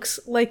it looks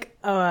like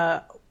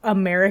a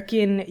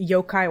American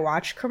Yokai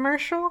Watch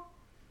commercial.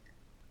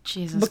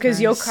 Jesus because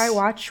Christ. Yokai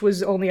Watch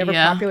was only ever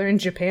popular in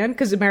Japan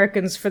because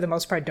Americans for the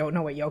most part don't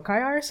know what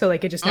yokai are, so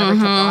like it just never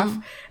took off.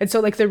 And so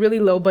like the really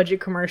low budget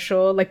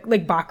commercial like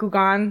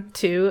Bakugan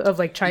too, of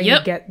like trying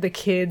to get the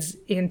kids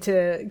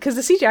into, because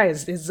the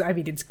CGI is I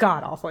mean it's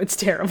god awful, it's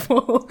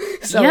terrible.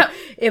 So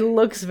it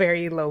looks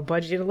very low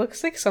budget. It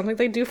looks like something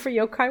they do for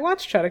Yokai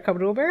Watch try to come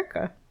to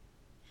America.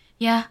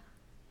 Yeah,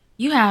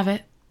 you have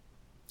it.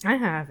 I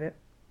have it.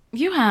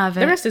 You have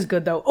it. The rest is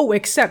good though. Oh,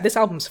 except this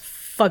album's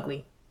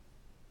fugly.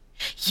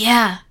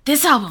 Yeah,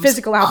 this album's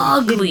physical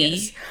album ugly.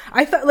 Hideous.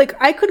 I thought like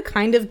I could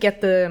kind of get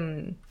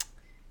the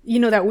you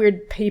know, that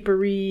weird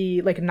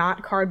papery like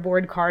not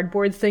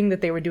cardboard thing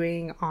that they were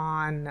doing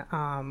on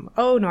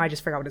oh no, I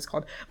just forgot what it's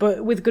called,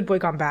 but with Good Boy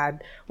Gone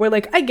Bad, where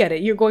like I get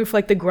it, you're going for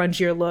like the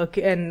grungier look,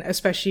 and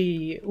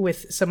especially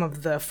with some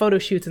of the photo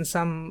shoots and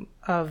some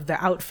of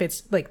the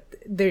outfits, like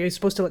they're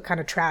supposed to look kind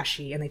of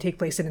trashy and they take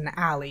place in an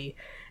alley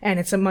and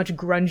it's a much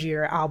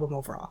grungier album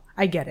overall.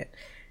 I get it.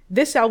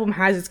 This album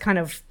has its kind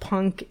of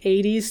punk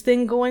 80s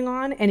thing going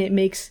on, and it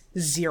makes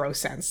zero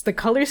sense. The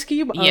color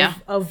scheme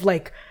of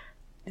like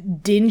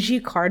dingy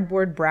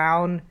cardboard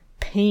brown,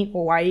 paint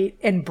white,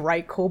 and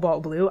bright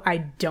cobalt blue, I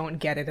don't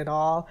get it at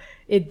all.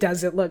 It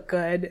doesn't look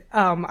good.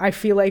 I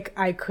feel like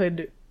I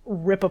could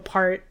rip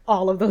apart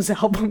all of those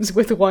albums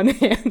with one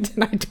hand,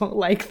 and I don't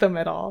like them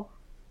at all.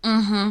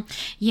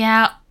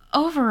 Yeah,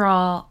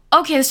 overall.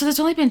 Okay, so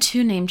there's only been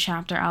 2 named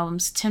chapter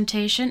albums,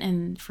 Temptation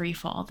and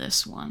Freefall,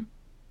 this one.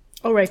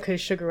 Oh, right, because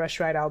Sugar Rush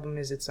Ride album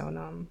is its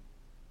own,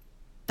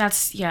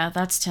 That's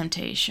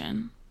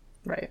Temptation.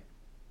 Right.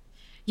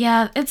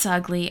 Yeah, it's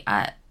ugly.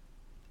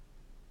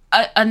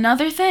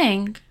 Another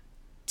thing,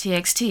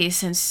 TXT,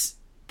 since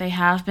they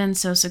have been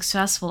so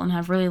successful and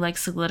have really, like,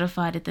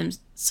 solidified it? Is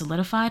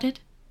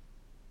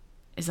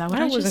that what I just said?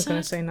 I wasn't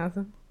going to say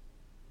nothing.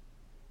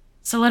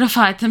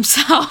 Solidified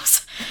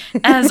themselves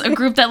as a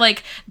group that,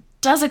 like,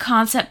 does a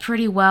concept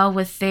pretty well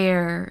with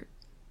their,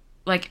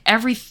 like,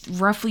 every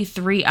roughly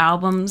 3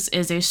 albums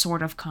is a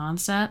sort of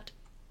concept.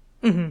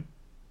 Mm-hmm.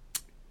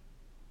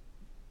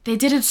 They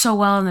did it so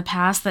well in the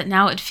past that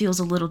now it feels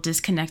a little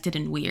disconnected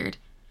and weird.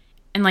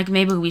 And, like,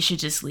 maybe we should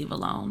just leave it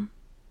alone.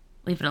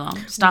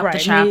 Stop the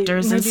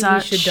chapters and such.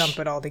 Maybe we should dump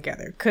it all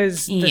together.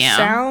 Because the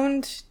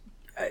sound...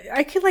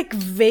 I could, like,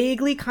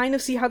 vaguely kind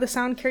of see how the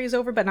sound carries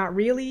over, but not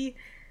really.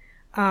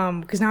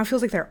 Because now it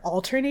feels like they're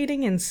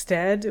alternating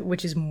instead,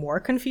 which is more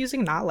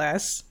confusing, not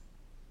less.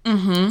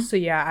 Mm-hmm. So,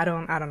 yeah, I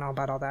don't know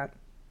about all that.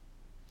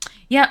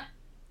 Yep.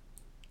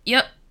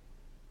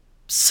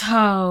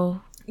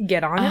 So...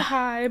 Get on it,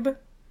 Hybe.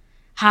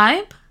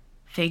 Hybe?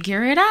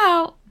 Figure it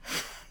out.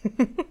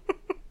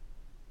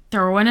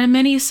 Throw in a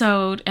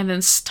mini-sode and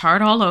then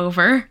start all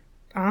over.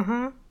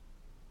 Uh-huh.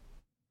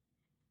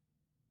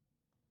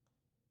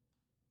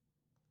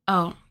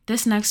 Oh,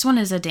 this next one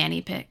is a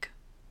Dani pick.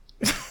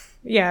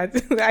 Yeah,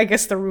 I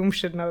guess the room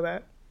should know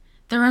that.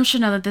 The room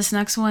should know that this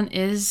next one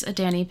is a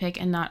Dani pick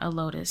and not a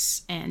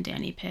Lotus and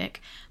Dani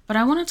pick. But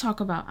I want to talk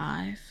about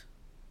IVE.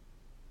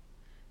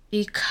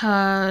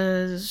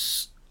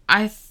 Because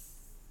I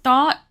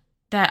thought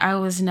that I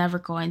was never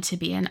going to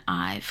be an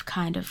IVE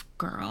kind of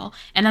girl.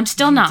 And I'm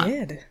still not.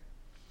 You did.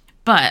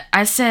 But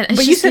I said...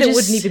 But you said it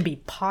wouldn't even be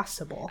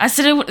possible. I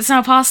said it's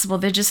not possible.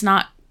 They're just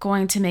not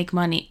going to make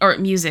money or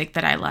music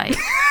that I like.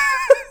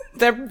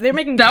 They're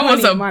making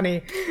plenty of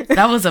money.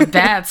 That was a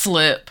bad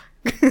slip.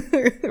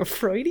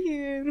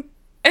 Freudian.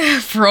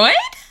 Freud?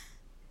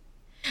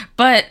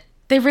 But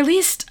they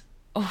released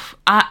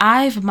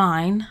IVE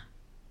Mine.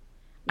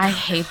 I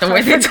hate the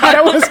way they thought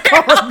it was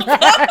called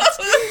that.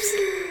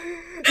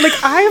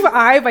 Like,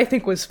 IVE, I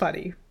think was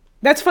funny.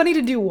 That's funny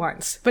to do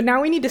once, but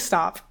now we need to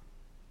stop.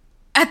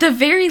 At the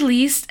very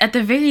least,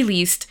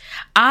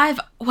 IVE,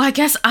 well, I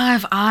guess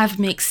IVE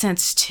makes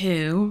sense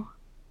too.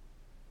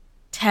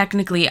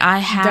 Technically, I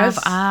have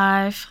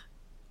IVE.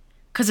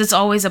 Because it's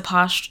always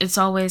it's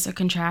always a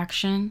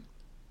contraction.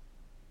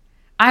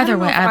 Either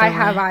way. I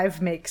have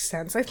IVE makes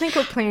sense. I think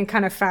we're playing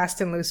kind of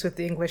fast and loose with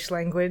the English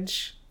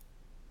language.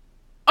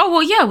 Oh,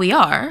 well, yeah, we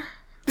are.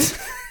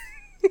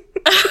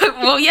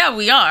 Well, yeah,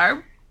 we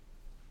are.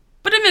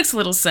 But it makes a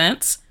little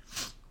sense.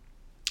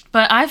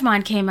 But IVE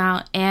Mine came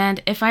out,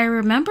 and if I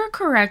remember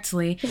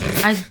correctly,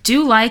 I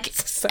do like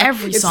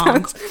every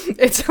song.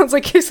 It sounds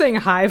like you're saying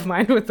Hive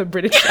Mind with a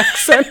British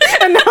accent,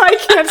 and now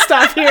I can't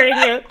stop hearing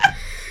it.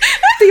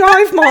 The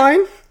IVE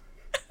Mine.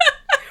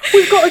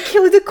 We've got to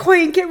kill the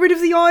queen, get rid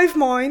of the IVE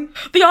Mine.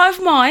 The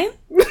IVE Mine?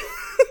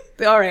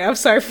 Alright, I'm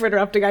sorry for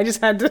interrupting, I just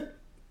had to...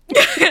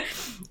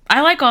 I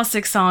like all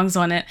 6 songs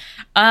on it.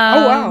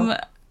 Oh, wow.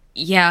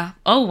 Yeah.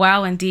 Oh,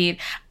 wow, indeed.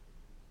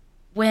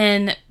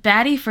 When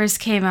Baddie first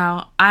came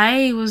out,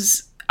 I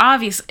was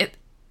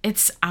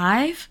it's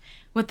IVE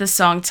with the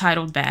song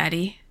titled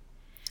Baddie.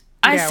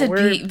 I said,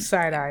 we're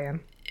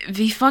side-eyeing.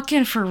 Be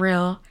fucking for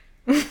real.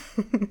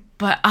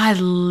 But I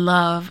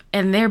love,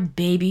 and their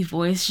baby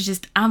voice,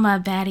 just, I'm a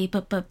baddie,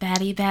 but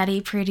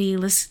baddie, pretty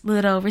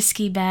little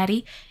risky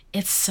baddie.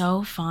 It's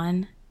so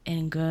fun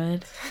and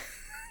good.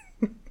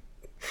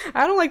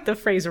 I don't like the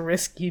phrase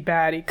risky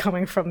baddie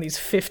coming from these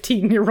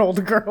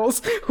 15-year-old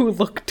girls who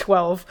look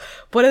 12.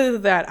 But other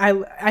than that, I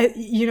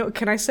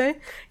can I say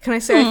I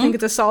think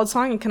it's a solid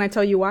song, and can I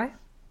tell you why?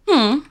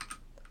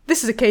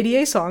 This is a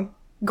KDA song.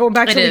 Going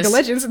back to League of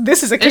Legends,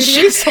 this is a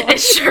KDA song. It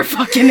sure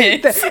fucking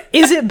is.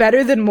 Is it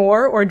better than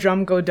More or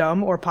Drum Go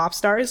Dumb or Pop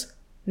Stars?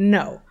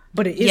 No,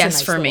 but it is a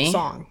nice little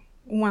song.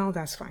 Well,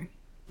 that's fine.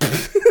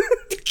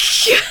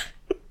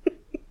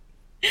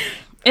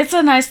 It's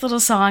a nice little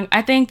song.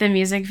 I think the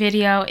music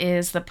video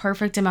is the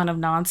perfect amount of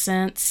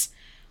nonsense.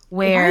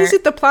 Why is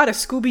it the plot of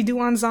Scooby-Doo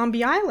on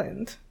Zombie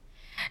Island?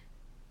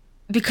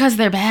 Because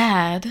they're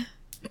bad.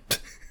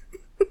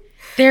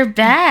 They're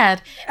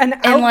bad. An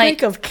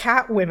outbreak of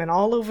cat women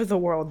all over the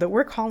world that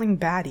we're calling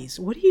baddies.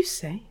 What do you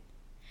say?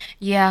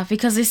 Yeah,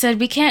 because they said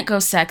we can't go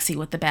sexy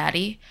with the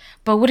baddie.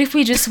 But what if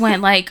we just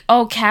went like,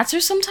 oh, cats are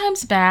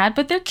sometimes bad,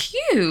 but they're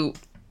cute.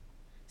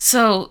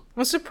 So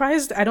I'm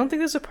surprised. I don't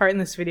think there's a part in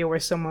this video where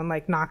someone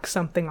like knocks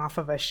something off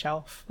of a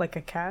shelf, like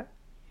a cat.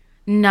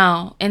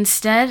 No.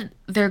 Instead,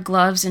 their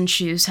gloves and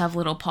shoes have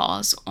little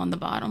paws on the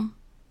bottom.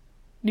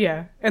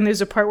 Yeah, and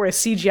there's a part where a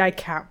CGI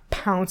cat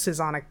pounces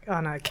on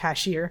a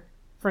cashier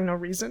for no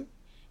reason.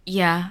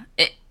 Yeah,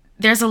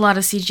 there's a lot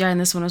of CGI in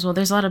this one as well.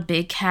 There's a lot of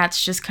big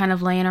cats just kind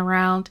of laying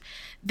around.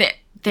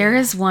 There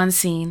is one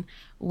scene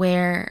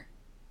where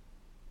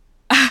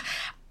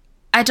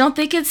I don't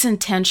think it's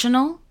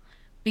intentional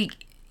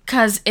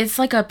because it's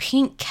like a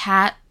pink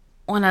cat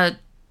on a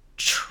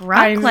truck.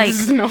 I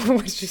know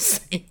what you're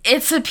saying.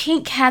 It's a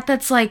pink cat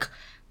that's like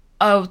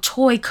a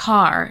toy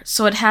car,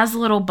 so it has a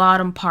little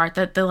bottom part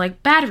that the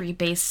like battery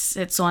base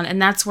sits on, and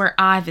that's where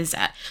IVE is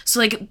at. So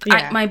like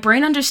my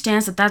brain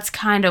understands that that's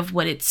kind of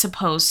what it's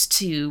supposed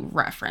to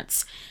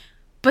reference.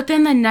 But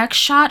then the next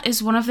shot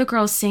is one of the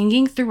girls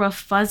singing through a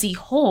fuzzy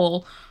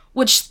hole,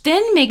 which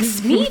then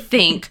makes me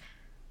think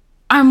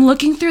I'm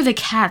looking through the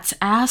cat's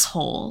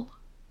asshole,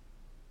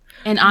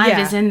 and IVE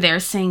is in there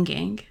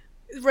singing.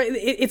 Right,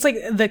 it's like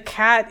the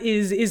cat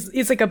is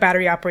it's like a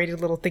battery operated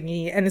little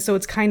thingy, and so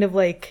it's kind of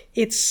like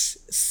its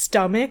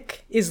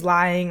stomach is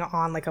lying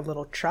on like a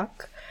little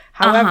truck.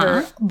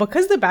 However,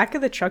 because the back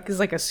of the truck is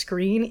like a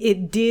screen,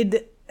 it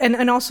did,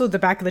 and also the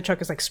back of the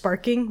truck is like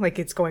sparking, like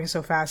it's going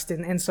so fast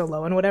and so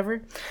low and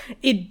whatever.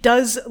 It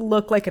does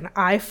look like an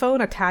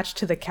iPhone attached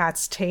to the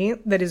cat's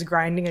taint that is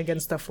grinding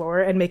against the floor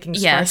and making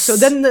sparks. Yes. So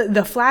then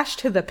the flash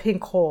to the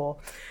pink hole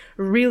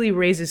really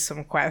raises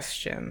some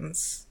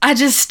questions. I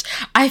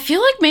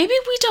feel like maybe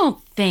we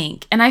don't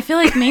think, and I feel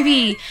like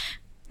maybe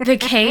the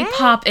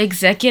K-pop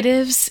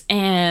executives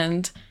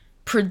and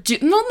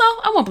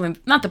I won't blame,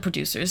 not the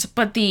producers,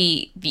 but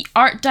the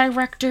art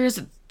directors,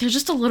 they're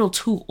just a little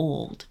too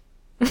old.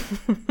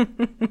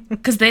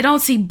 Because they don't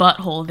see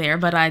butthole there,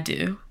 but I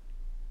do.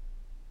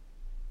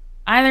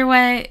 Either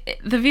way,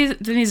 the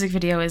music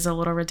video is a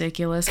little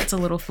ridiculous. It's a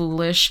little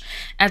foolish.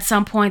 At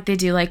some point, they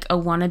do like a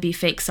wannabe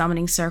fake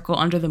summoning circle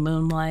under the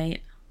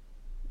moonlight.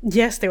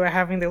 Yes, they were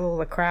having their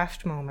little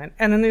craft moment.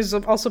 And then there's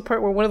also a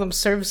part where one of them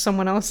serves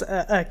someone else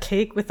a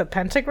cake with a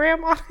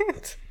pentagram on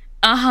it.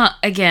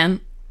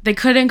 Again, they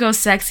couldn't go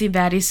sexy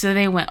baddie, so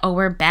they went, oh,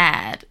 we're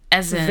bad.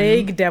 As in...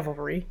 Vague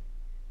devilry.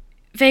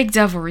 Vague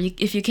devilry.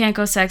 If you can't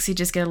go sexy,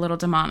 just get a little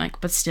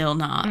demonic, but still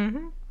not.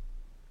 Mm-hmm.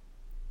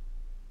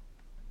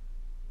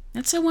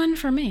 That's a win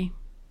for me.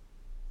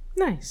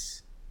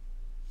 Nice.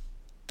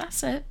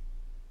 That's it.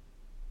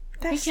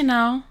 We can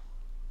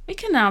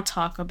now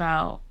talk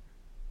about...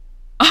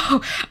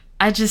 Oh,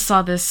 I just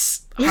saw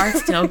this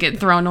Heartstale get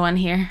thrown on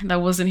here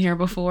that wasn't here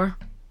before.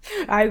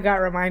 I got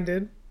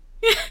reminded.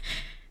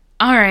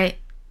 All right.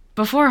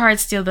 Before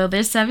Heartstale, though,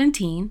 there's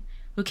 17,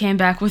 who came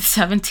back with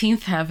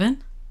 17th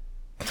Heaven.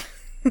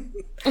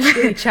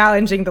 Really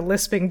challenging the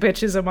lisping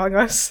bitches among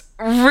us.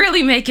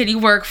 Really making you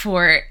work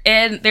for it.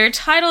 And their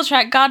title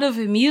track, God of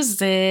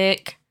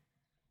Music.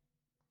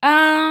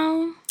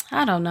 I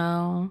don't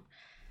know.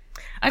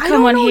 I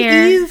don't know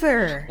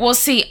either. Well,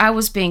 see, I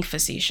was being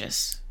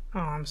facetious. Oh,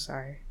 I'm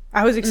sorry.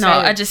 I was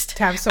excited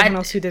to have someone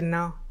else who didn't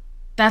know.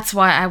 That's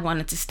why I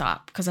wanted to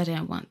stop, because I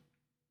didn't want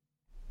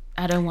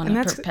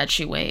to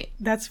perpetuate.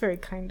 That's very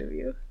kind of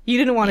you. You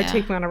didn't want to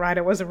take me on a ride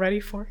I wasn't ready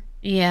for.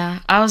 Yeah,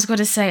 I was going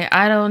to say,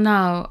 I don't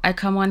know. I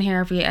come on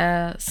here every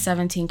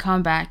 17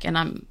 comeback, and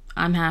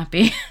I'm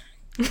happy.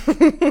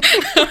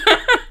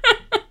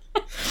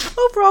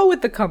 Overall,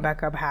 with the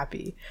comeback, I'm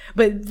happy.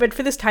 But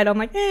for this title, I'm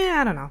like,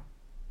 I don't know.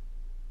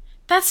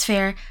 That's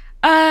fair.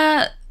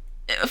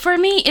 For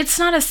me, it's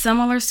not a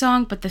similar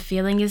song, but the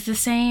feeling is the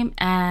same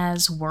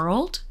as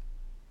World.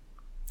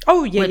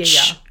 Oh, yeah.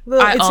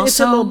 It's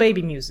a little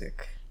baby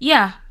music.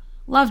 Yeah,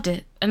 loved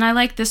it. And I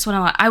like this one a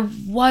lot. I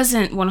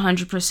wasn't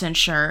 100%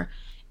 sure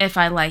if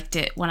I liked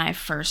it when I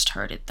first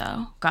heard it,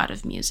 though. God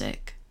of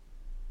Music.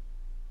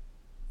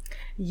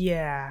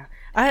 Yeah.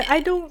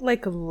 I don't,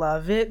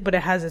 love it, but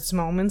it has its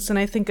moments, and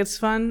I think it's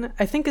fun.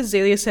 I think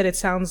Azalea said it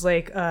sounds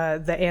like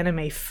the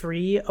anime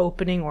Free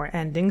opening or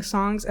ending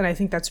songs, and I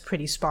think that's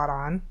pretty spot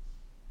on.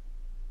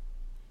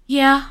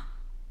 Yeah.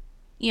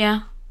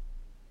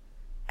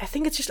 I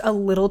think it's just a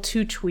little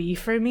too twee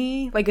for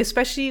me.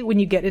 Especially when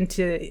you get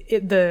into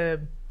it,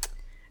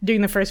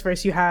 during the first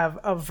verse, you have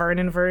a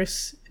Vernon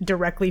verse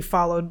directly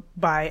followed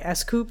by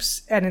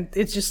S-Coops, and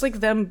it's just like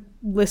them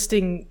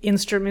listing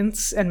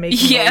instruments and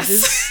making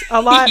noises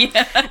a lot.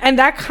 Yeah. And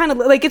that kind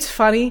of, it's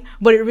funny,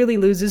 but it really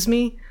loses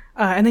me.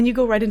 And then you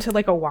go right into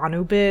a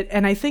Wanu bit,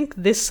 and I think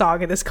this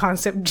song and this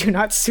concept do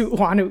not suit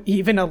Wanu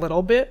even a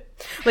little bit.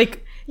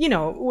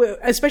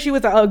 Especially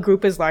with a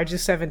group as large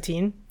as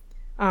 17.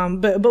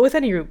 But with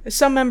any group,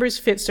 some members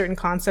fit certain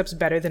concepts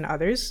better than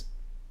others.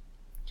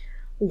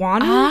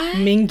 Wanu,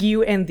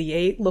 Mingyu, and the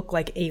 8 look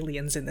like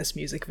aliens in this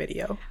music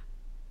video.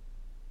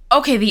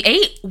 Okay, the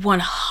 8,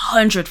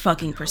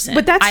 100%.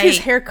 But that's his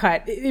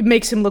haircut. It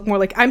makes him look more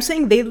like... I'm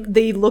saying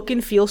they look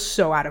and feel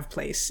so out of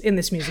place in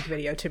this music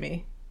video to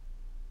me.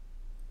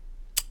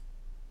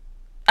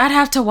 I'd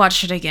have to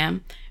watch it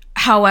again.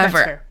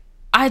 However,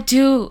 I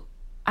do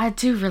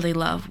really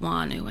love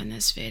Wanu in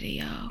this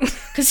video.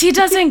 Because he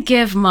doesn't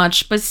give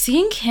much, but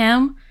seeing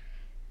him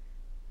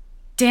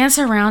dance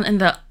around in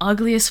the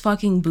ugliest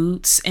fucking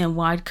boots and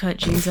wide cut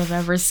jeans I've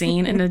ever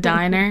seen in a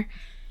diner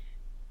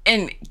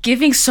and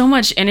giving so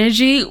much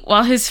energy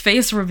while his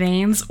face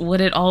remains what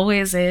it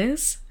always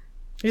is.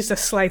 Just a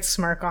slight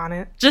smirk on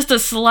it. Just a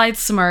slight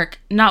smirk,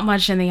 not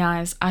much in the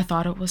eyes. I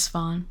thought it was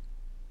fun.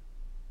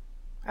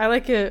 I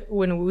like it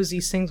when Woozy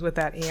sings with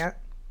that ant.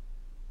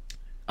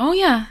 Oh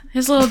yeah,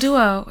 his little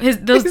duo.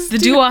 The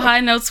duo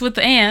high notes with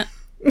the ant.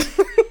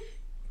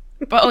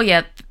 But oh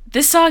yeah,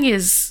 this song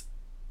is...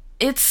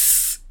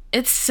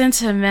 It's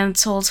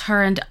sentimental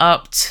turned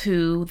up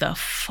to the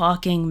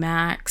fucking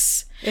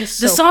max. It's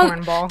so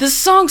cornball. The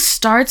song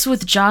starts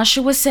with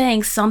Joshua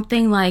saying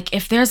something like,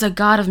 if there's a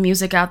god of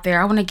music out there,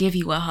 I want to give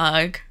you a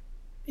hug.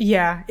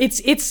 Yeah,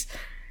 it's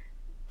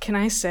can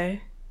I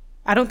say,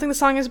 I don't think the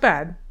song is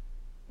bad,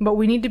 but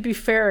we need to be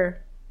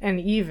fair and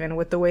even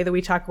with the way that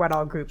we talk about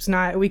all groups.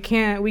 We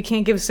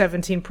can't give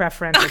 17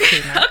 preferential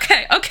treatment.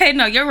 Okay,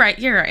 no, you're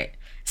right.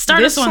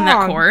 Start us on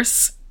that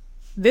course.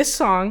 this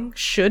song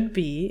should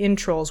be in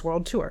Trolls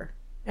World Tour.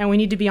 And we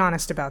need to be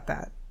honest about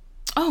that.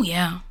 Oh,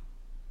 yeah.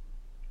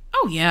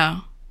 Oh,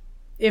 yeah.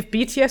 If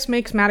BTS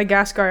makes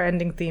Madagascar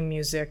ending theme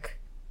music,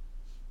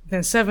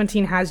 then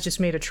 17 has just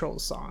made a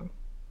Trolls song.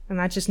 And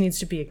that just needs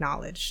to be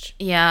acknowledged.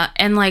 Yeah,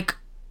 and like,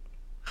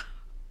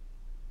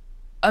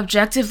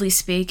 objectively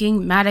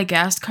speaking,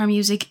 Madagascar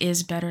music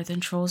is better than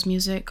Trolls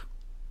music.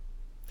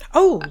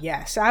 Oh,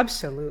 yes,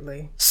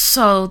 absolutely.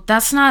 So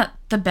that's not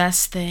the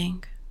best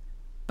thing.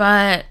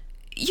 But,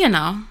 you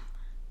know,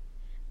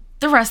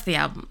 the rest of the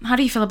album. How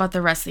do you feel about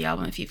the rest of the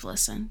album if you've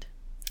listened?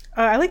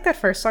 I like that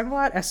first song a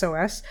lot,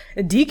 SOS.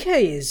 DK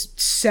is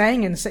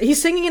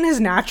he's singing in his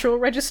natural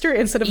register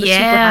instead of the super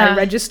high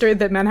register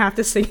that men have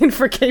to sing in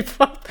for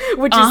K-pop,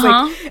 which is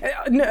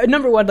like,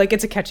 number one, like,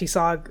 it's a catchy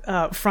song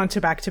front to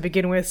back to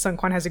begin with.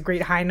 Sungkwan has a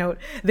great high note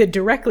that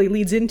directly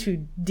leads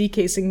into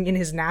DK singing in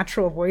his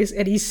natural voice,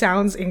 and he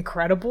sounds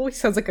incredible. He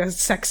sounds like a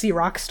sexy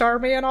rock star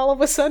man all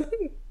of a sudden.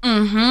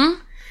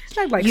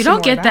 Like you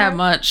don't get that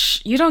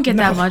much. You don't get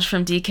that much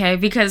from DK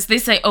because they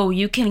say, "Oh,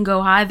 you can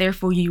go high,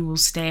 therefore you will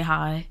stay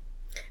high."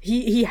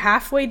 He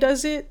halfway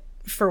does it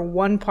for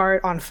one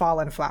part on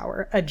Fallen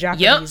Flower, a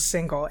Japanese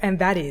single, and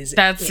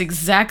that's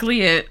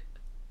exactly it.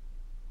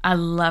 I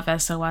love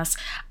SOS.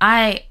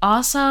 I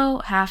also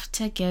have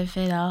to give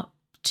it up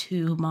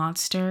to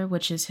Monster,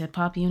 which is Hip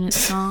Hop Unit's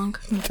song.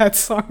 That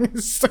song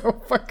is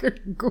so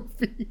fucking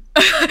goofy.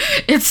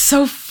 It's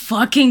so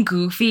fucking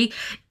goofy.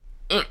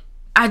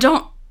 I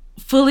don't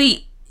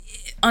fully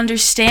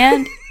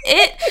understand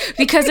it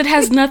because it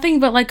has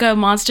nothing but like a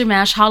Monster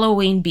Mash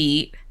Halloween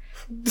beat.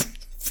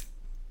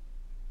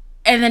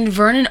 And then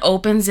Vernon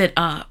opens it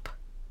up.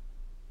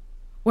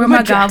 Where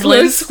my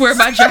goblins? Where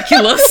my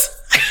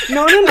Draculas?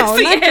 No, not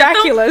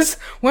Draculas.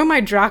 Where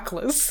my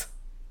Draculas?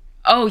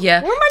 Oh,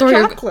 yeah. Where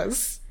my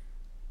Draculas?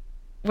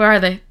 Where are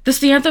they? This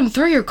is the anthem.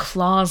 Throw your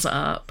claws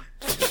up.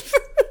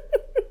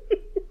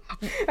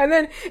 And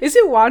then, is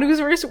it Wanu's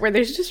verse where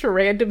there's just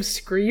random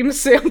scream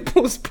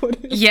samples put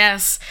in?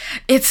 Yes.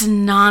 It's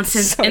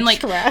nonsense. So and like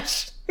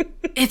trash.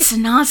 It's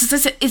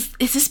nonsense. Is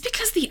this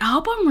because the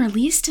album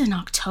released in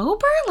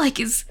October? Like,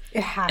 is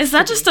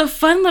that just a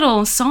fun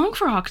little song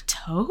for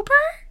October?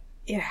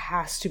 It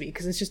has to be,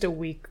 because it's just a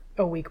week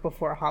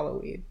before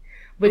Halloween.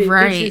 But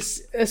it's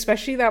just,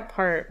 especially that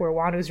part where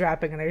Wanu's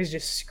rapping and there's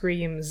just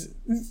screams,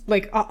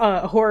 like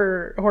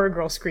horror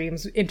girl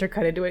screams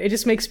intercut into it. It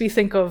just makes me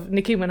think of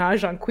Nicki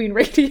Minaj on Queen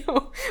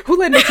Radio. Who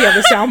let Nicki have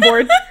the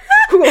soundboard?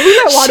 Who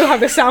let Wanu have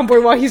the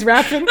soundboard while he's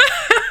rapping?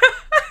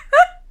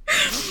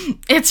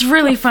 It's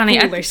really funny.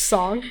 Foolish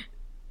song.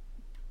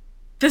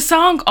 The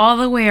song all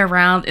the way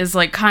around is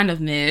like kind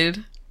of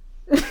mid.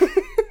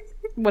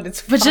 But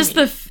it's funny. But just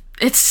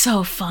it's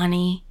so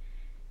funny.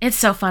 It's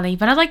so funny.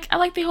 But I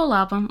like the whole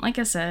album. Like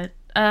I said,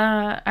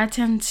 I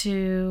tend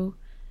to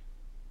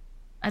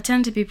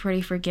be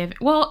pretty forgiving.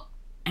 Well,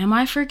 am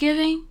I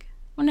forgiving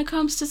when it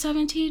comes to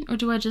 17, or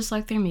do I just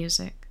like their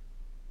music?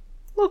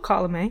 Little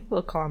column A,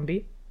 little column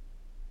B.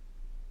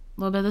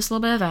 A little bit of this, a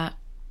little bit of that.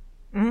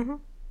 Mm-hmm.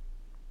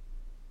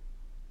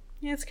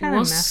 Yeah, it's kind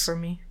of meh for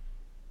me.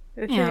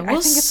 I think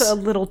it's a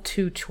little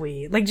too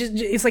twee. Like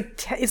it's like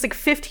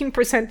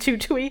 15% too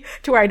twee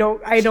to where I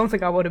don't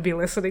think I want to be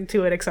listening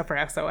to it except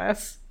for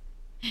SOS.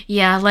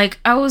 Yeah, like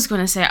I was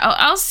gonna say,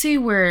 I'll see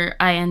where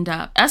I end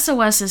up.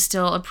 SOS is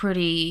still a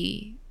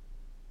pretty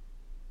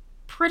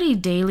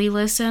daily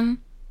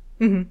listen.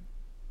 Mm-hmm.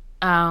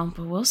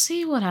 But we'll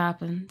see what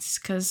happens,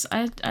 because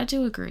I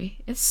do agree.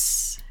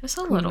 It's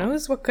a little. Who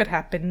knows what could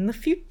happen in the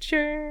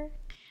future?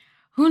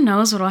 Who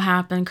knows what'll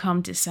happen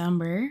come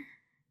December?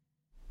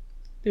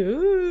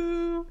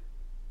 Ooh.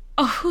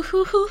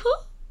 Oh,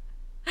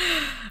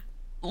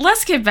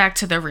 let's get back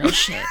to the real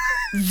shit.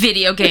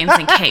 Video games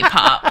and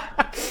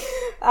K-pop.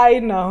 I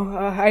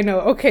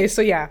know. Okay,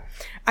 so yeah.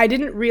 I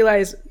didn't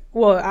realize...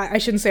 Well, I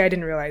shouldn't say I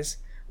didn't realize.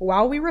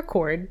 While we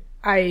record,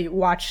 I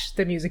watch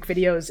the music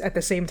videos at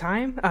the same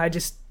time.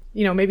 Just,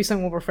 maybe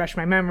something will refresh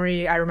my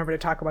memory. I remember to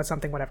talk about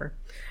something, whatever.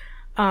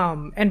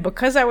 And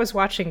because I was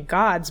watching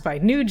Gods by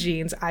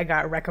NewJeans, I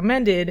got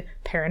recommended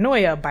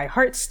Paranoia by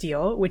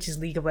Heartsteel, which is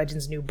League of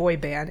Legends' new boy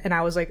band. And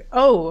I was like,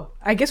 oh,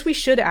 I guess we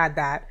should add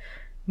that.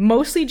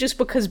 Mostly just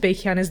because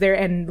Baekhyun is there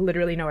and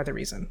literally no other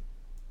reason.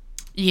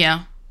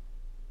 Yeah.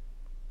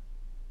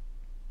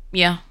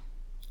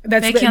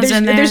 Baekhyun's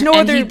in there. There's no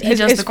other. He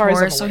does the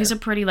chorus, so he's a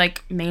pretty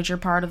major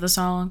part of the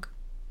song.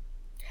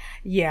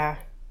 Yeah,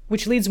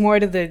 which leads more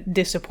to the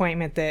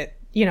disappointment that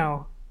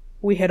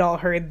we had all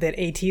heard that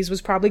ATEEZ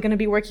was probably going to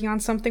be working on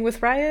something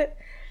with Riot.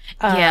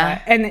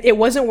 And it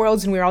wasn't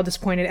Worlds, and we were all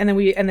disappointed.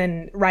 And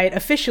then Riot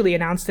officially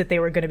announced that they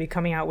were going to be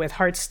coming out with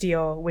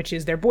Heartsteel, which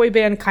is their boy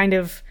band, kind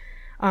of.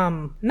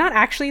 Not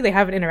actually, they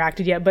haven't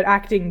interacted yet, but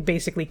acting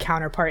basically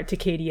counterpart to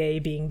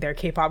KDA being their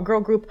K-pop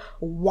girl group,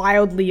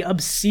 wildly,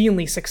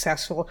 obscenely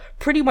successful,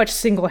 pretty much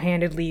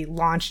single-handedly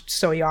launched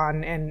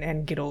Soyeon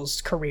and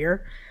Giddle's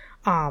career.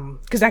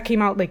 Because that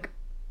came out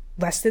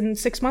less than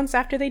 6 months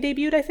after they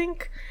debuted, I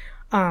think.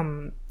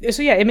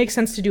 So yeah, it makes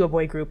sense to do a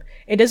boy group.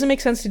 It doesn't make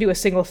sense to do a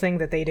single thing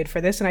that they did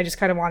for this, and I just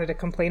kind of wanted to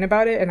complain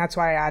about it, and that's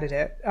why I added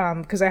it.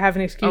 Because I have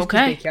an excuse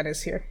because Baekhyun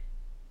is here.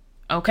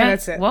 Okay. And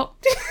that's it. Well,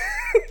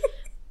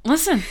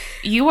 listen,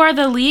 you are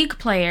the league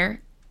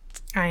player.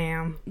 I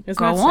am.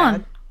 Go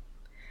on.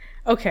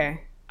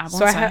 Okay.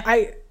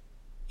 I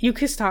you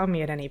can stop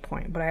me at any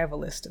point, but I have a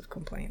list of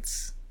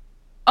complaints.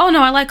 Oh,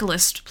 no, I like a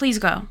list. Please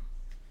go.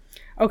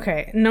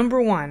 Okay,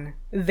 number 1.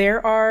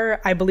 There are,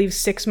 I believe,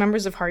 6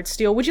 members of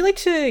Heartsteel. Would you like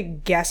to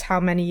guess how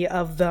many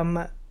of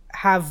them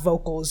have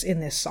vocals in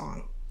this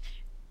song?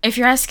 If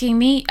you're asking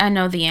me, I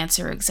know the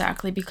answer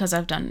exactly because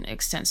I've done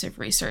extensive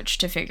research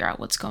to figure out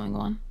what's going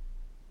on.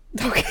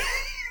 Okay.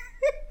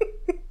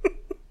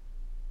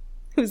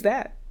 Who's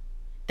that?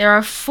 There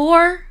are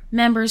 4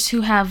 members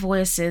who have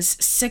voices,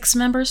 6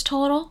 members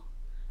total.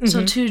 Mm-hmm.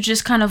 So 2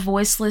 just kind of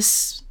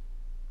voiceless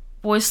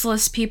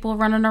people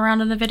running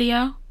around in the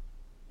video.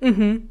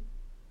 Mm-hmm.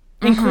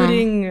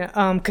 Including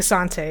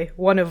Cassante,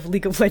 one of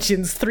League of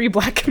Legends' 3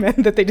 black men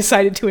that they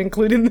decided to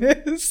include in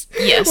this.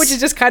 Yes. Which is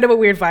just kind of a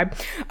weird vibe.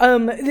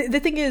 The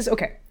thing is,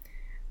 okay,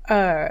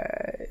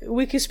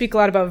 we could speak a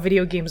lot about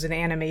video games and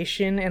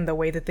animation and the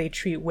way that they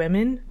treat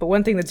women, but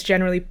one thing that's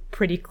generally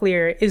pretty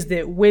clear is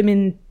that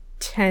women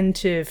tend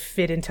to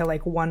fit into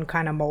like one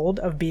kind of mold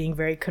of being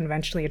very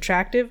conventionally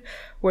attractive,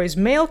 whereas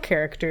male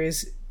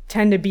characters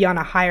tend to be on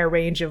a higher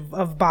range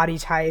of body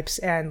types,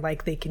 and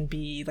like they can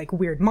be like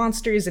weird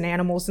monsters and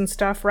animals and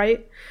stuff,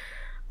 right?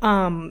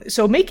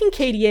 So making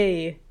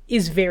KDA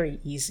is very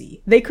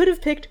easy. They could have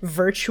picked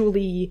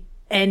virtually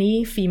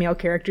any female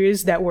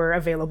characters that were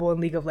available in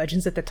League of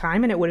Legends at the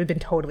time, and it would have been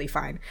totally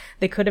fine.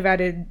 They could have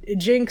added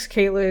Jinx,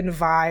 Caitlyn,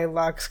 Vi,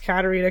 Lux,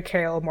 Katarina,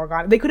 Kayle,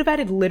 Morgana. They could have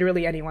added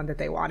literally anyone that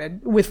they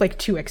wanted, with like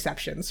 2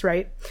 exceptions,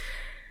 right?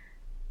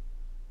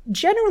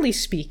 Generally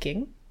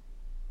speaking,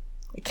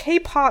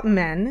 K-pop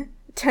men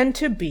tend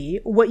to be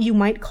what you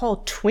might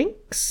call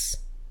twinks.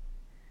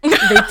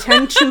 They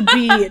tend to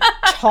be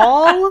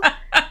tall,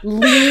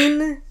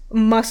 lean,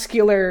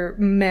 muscular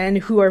men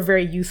who are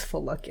very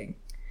youthful looking.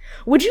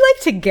 Would you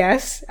like to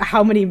guess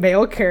how many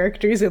male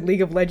characters in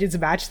League of Legends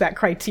match that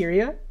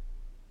criteria?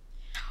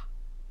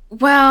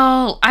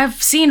 Well,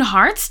 I've seen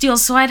Heartsteel,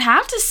 so I'd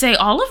have to say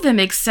all of them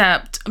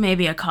except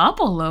maybe a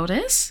couple,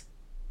 Lotus.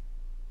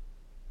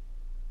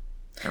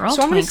 They're all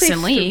twinks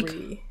in League.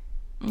 3.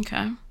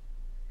 Okay.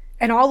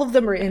 And all of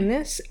them are in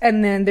this.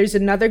 And then there's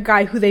another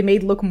guy who they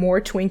made look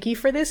more twinky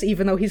for this,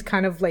 even though he's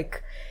kind of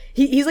like...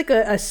 He's like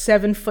a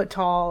 7 foot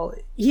tall...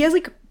 He has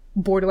like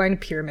borderline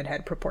pyramid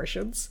head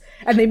proportions.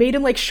 And they made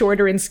him like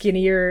shorter and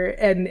skinnier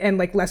and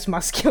like less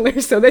muscular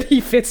so that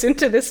he fits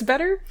into this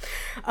better.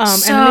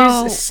 And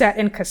there's Set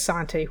and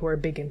Cassante who are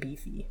big and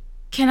beefy.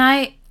 Can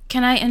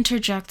I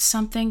interject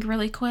something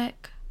really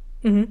quick?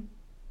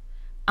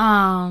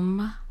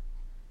 Mm-hmm.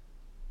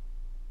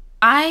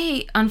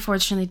 I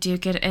unfortunately do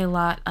get a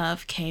lot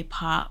of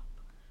K-pop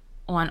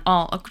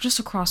just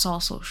across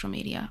all social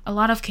media. A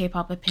lot of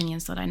K-pop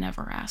opinions that I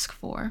never ask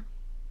for.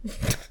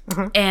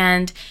 Uh-huh.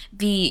 And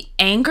the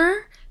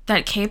anger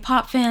that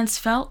K-pop fans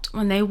felt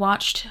when they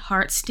watched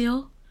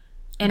Heartsteel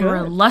and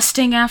were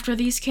lusting after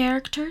these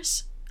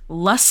characters.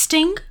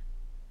 Lusting.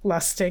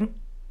 And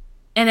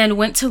then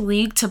went to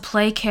League to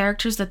play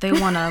characters that they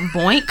want to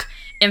boink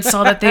and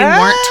saw that they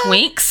weren't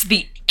twinks.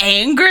 The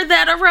anger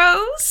that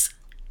arose.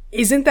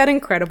 Isn't that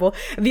incredible?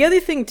 The other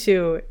thing,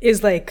 too,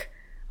 is like,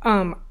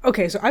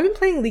 okay, so I've been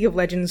playing League of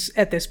Legends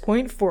at this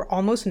point for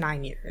almost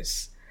 9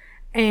 years.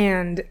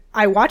 And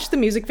I watched the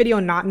music video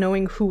not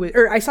knowing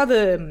I saw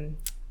the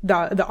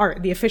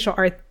art, the official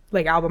art,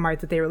 like album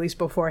art that they released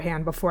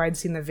beforehand, before I'd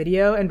seen the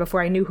video and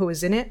before I knew who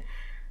was in it.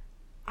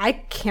 I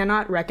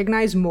cannot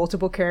recognize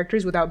multiple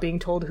characters without being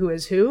told who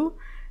is who,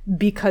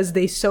 because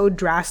they so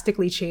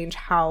drastically change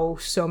how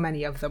so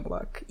many of them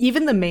look.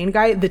 Even the main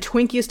guy, the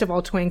twinkiest of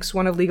all twinks,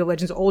 one of League of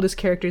Legends' oldest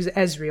characters,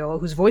 Ezreal,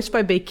 who's voiced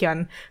by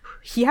Baekhyun,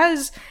 he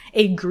has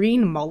a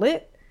green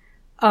mullet,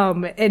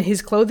 and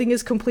his clothing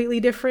is completely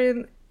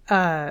different,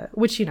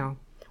 which, you know,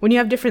 when you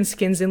have different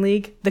skins in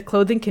League, the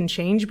clothing can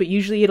change, but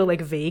usually it'll, like,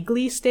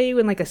 vaguely stay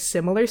in, like, a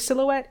similar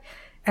silhouette.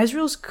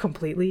 Ezreal's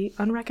completely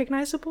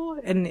unrecognizable,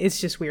 and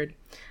it's just weird.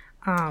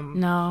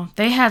 No,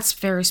 they had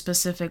very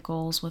specific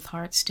goals with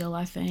Heartsteel,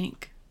 I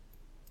think.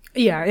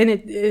 Yeah, and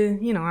it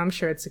you know, I'm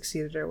sure it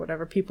succeeded or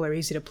whatever. People are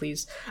easy to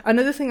please.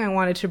 Another thing I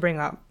wanted to bring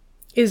up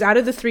is out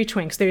of the 3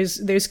 twinks,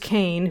 there's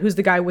Kane, who's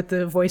the guy with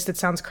the voice that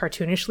sounds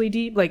cartoonishly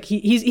deep. Like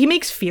he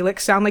makes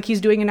Felix sound like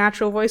he's doing a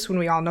natural voice when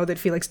we all know that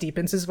Felix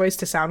deepens his voice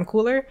to sound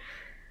cooler.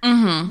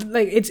 Mm-hmm.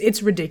 Like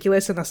it's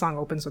ridiculous, and the song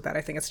opens with that.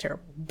 I think it's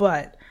terrible,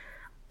 but.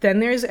 Then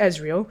there's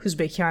Ezreal, who's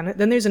Baekhyun.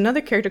 Then there's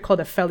another character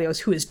called Aphelios,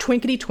 who is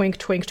twinkety twink,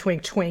 twink,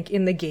 twink, twink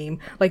in the game.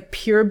 Like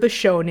pure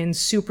Bishonen,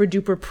 super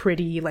duper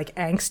pretty, like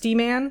angsty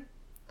man.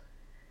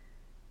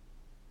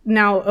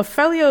 Now,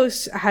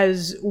 Aphelios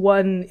has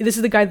this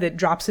is the guy that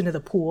drops into the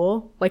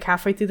pool, like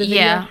halfway through the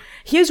video. Yeah.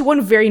 He has one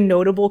very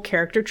notable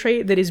character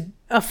trait that is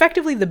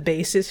effectively the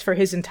basis for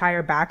his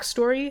entire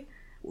backstory.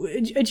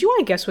 Do you want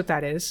to guess what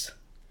that is?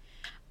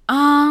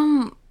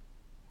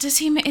 is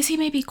he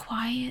maybe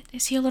quiet?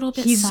 Is he a little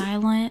bit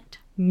silent?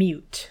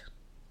 Mute.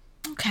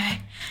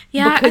 Okay.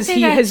 Yeah, because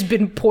he has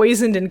been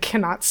poisoned and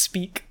cannot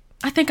speak.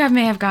 I think I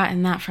may have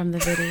gotten that from the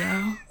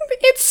video.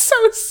 It's so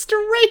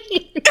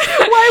strange.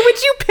 Why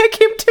would you pick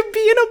him to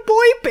be in a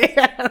boy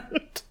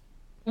band?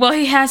 Well,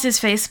 he has his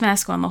face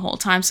mask on the whole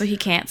time, so he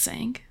can't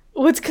sing.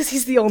 Well, it's because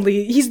he's the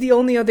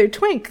only other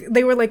twink.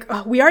 They were like,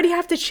 oh, we already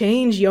have to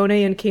change Yone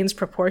and Kane's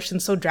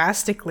proportions so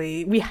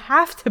drastically. We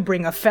have to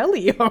bring a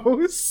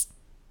Felios.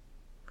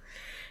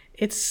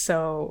 It's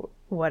so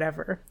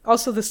whatever.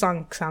 Also, the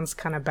song sounds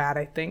kind of bad,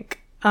 I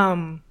think. It's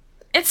an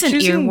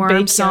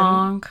earworm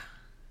song.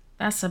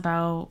 That's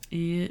about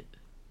it.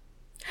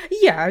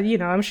 Yeah,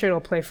 I'm sure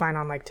it'll play fine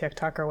on like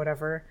TikTok or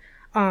whatever.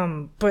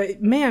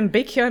 But man,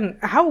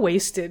 Baekhyun, how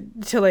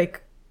wasted to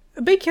like.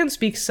 Baekhyun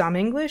speaks some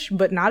English,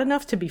 but not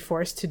enough to be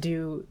forced to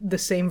do the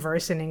same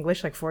verse in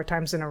English like 4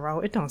 times in a row.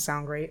 It don't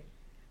sound great.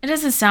 It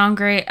doesn't sound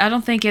great. I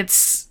don't think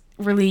it's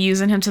really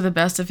using him to the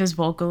best of his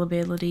vocal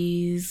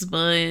abilities,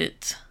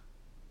 but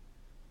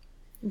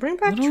bring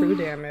back True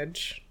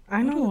Damage.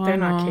 I know that they're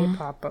not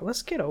K-pop, but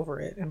let's get over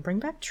it and bring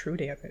back True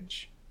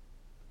Damage.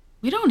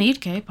 We don't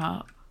need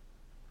K-pop.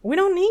 We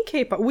don't need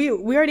K-pop. We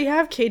already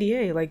have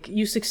KDA. Like,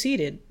 you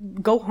succeeded.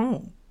 Go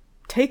home.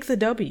 Take the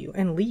W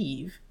and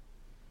leave.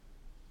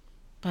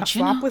 But a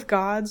flop with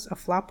Gods, a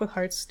flop with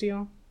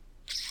Heartsteel.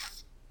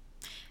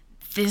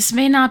 This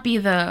may not be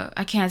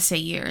I can't say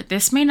year.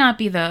 This may not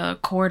be the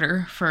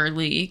quarter for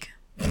League.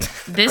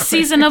 This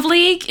season of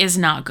League is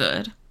not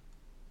good.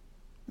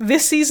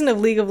 This season of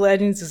League of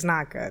Legends is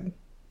not good.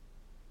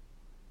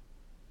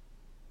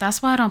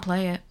 That's why I don't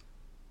play it.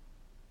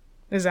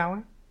 Is that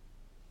why?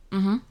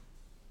 Mm-hmm.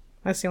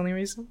 That's the only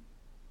reason?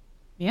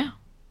 Yeah.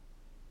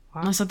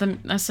 Wow. I said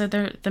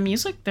the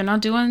music, they're not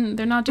doing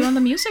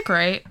the music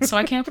right, so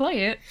I can't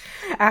play it.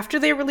 After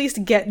they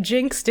released Get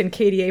Jinxed and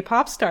KDA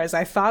Pop Stars,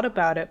 I thought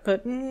about it,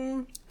 but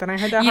then I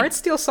heard that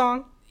Heartsteel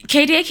song.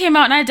 KDA came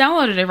out and I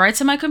downloaded it right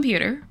to my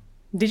computer.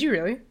 Did you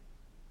really?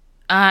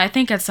 I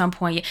think at some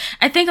point.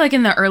 I think like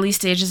in the early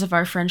stages of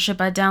our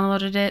friendship, I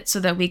downloaded it so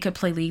that we could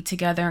play League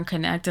together and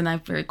connect, and I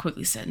very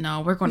quickly said,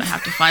 no, we're going to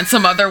have to find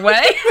some other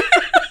way.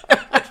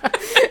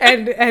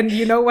 And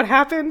you know what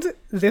happened?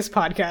 This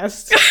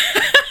podcast.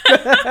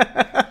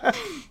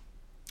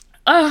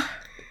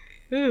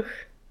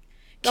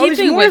 There's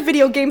more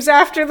video games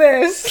after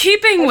this.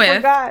 Keeping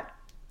with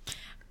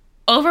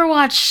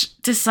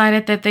Overwatch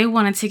decided that they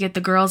wanted to get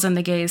the girls and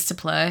the gays to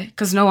play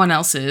because no one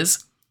else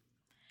is.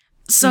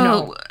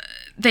 So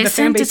they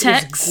sent a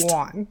text.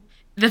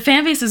 The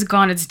fan base is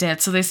gone. It's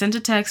dead. So they sent a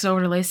text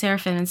over to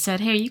Sserafim and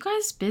said, "Hey, are you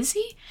guys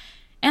busy?"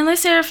 And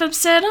Sserafim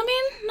said, "I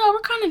mean, no,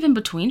 we're kind of in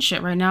between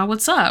shit right now.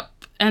 What's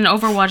up?" And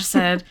Overwatch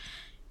said,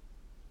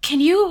 Can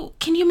you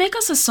make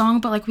us a song,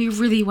 but like we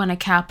really want to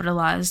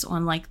capitalize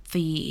on like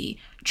the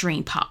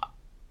dream pop?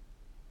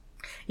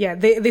 Yeah,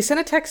 they sent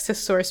a text to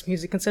Source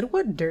Music and said,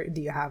 "What dirt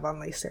do you have on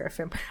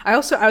Sserafim?" I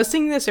was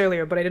thinking this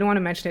earlier, but I didn't want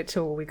to mention it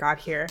till we got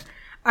here.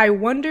 I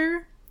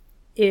wonder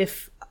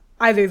if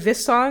either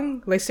this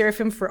song,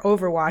 Sserafim for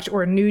Overwatch,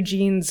 or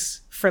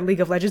NewJeans for League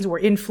of Legends were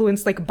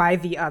influenced like by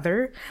the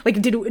other.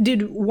 Like,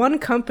 did one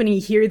company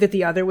hear that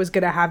the other was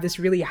gonna have this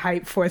really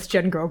hype 4th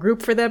gen girl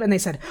group for them, and they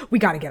said, "We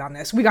got to get on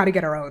this. We got to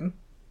get our own."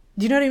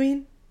 Do you know what I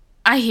mean?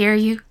 I hear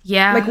you.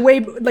 Yeah.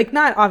 Like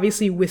not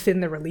obviously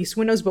within the release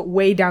windows, but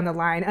way down the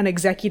line, an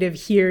executive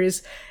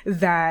hears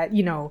that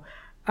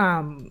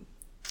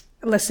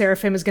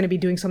Sserafim is going to be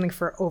doing something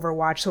for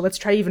Overwatch, so let's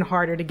try even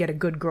harder to get a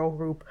good girl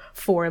group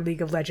for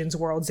League of Legends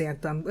World's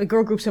Anthem. Like,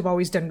 girl groups have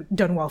always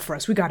done well for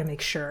us. We got to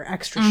make sure,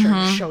 extra sure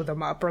to show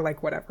them up, or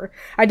like whatever.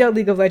 I doubt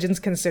League of Legends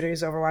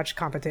considers Overwatch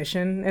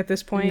competition at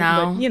this point,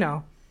 no.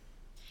 But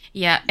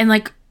Yeah, and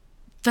like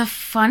the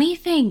funny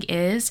thing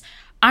is,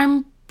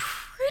 I'm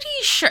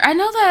pretty sure, I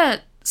know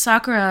that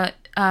Sakura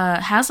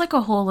has like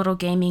a whole little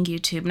gaming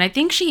YouTube, and I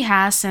think she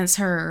has since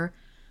her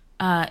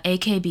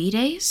AKB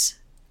days.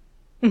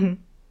 Mm-hmm.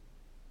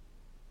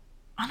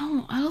 I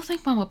don't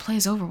think Mama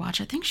plays Overwatch.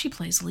 I think she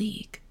plays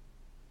League.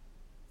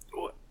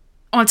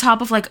 On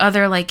top of like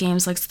other like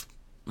games like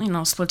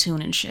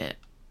Splatoon and shit.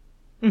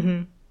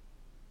 Mm-hmm.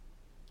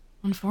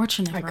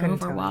 Unfortunate for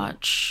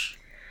Overwatch.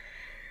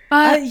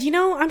 But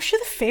I'm sure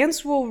the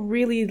fans will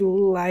really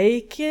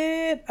like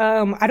it.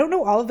 I don't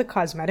know all of the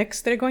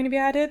cosmetics that are going to be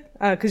added.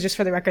 Because just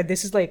for the record,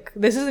 this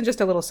isn't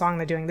just a little song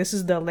they're doing. This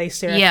is the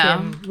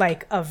Sserafim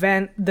like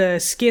event. The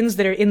skins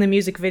that are in the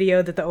music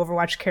video that the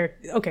Overwatch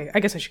character. Okay,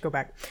 I guess I should go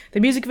back. The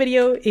music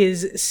video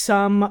is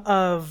some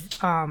of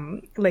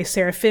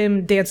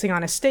Sserafim dancing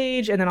on a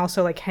stage, and then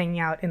also like hanging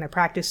out in the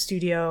practice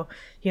studio.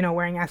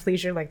 Wearing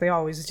athleisure like they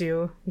always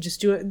do.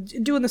 Just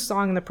doing the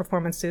song and the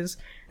performances.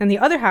 And the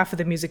other half of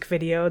the music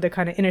video, they're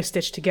kind of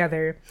interstitched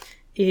together,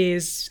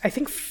 is, I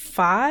think,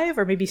 5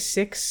 or maybe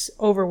 6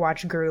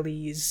 Overwatch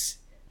girlies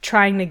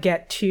trying to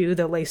get to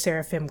the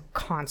Sserafim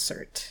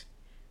concert.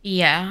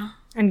 Yeah.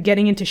 and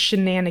getting into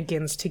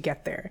shenanigans to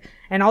get there.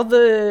 And all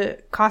the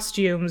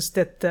costumes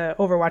that the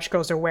Overwatch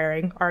girls are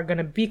wearing are going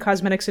to be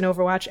cosmetics in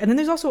Overwatch. And then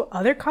there's also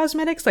other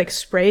cosmetics like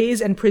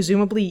sprays and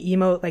presumably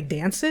emote like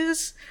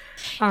dances.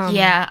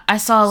 Yeah, I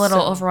saw a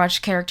little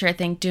Overwatch character, I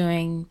think,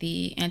 doing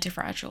the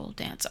anti-fragile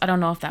dance. I don't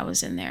know if that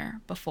was in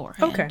there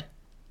beforehand. Okay.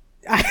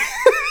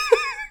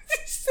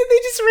 They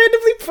just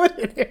randomly put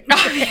it in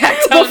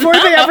before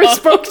they ever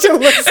spoke to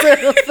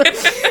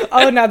Sserafim.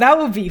 Oh, no, that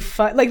would be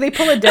fun. Like, they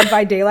pull a Dead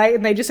by Daylight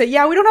and they just say,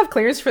 yeah, we don't have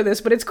clearance for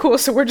this, but it's cool,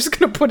 so we're just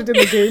going to put it in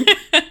the game.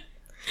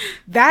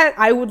 That,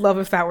 I would love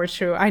if that were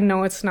true. I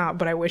know it's not,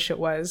 but I wish it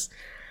was.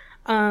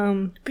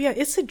 But yeah,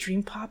 it's a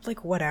dream pop,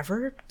 like,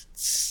 whatever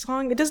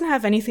song. It doesn't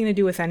have anything to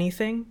do with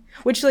anything.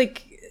 Which,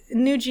 like,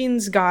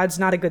 NewJeans God's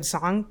not a good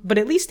song, but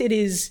at least it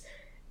is,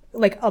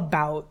 like,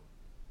 about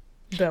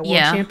the world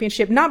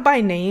championship, not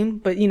by name,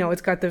 but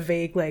it's got the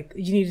vague, like,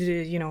 you need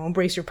to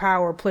embrace your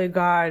power, play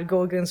God,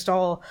 go against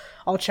all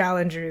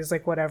challengers,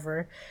 like,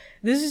 whatever.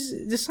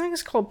 This song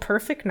is called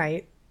Perfect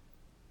Night,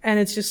 and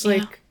it's just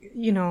like,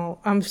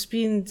 I'm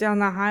speeding down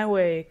the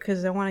highway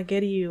because I want to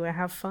get to you and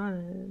have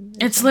fun.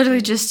 It's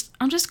literally just,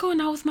 I'm just going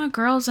out with my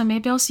girls and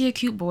maybe I'll see a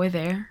cute boy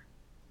there.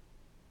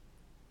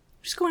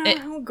 Just going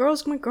out with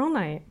girls, my girl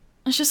night.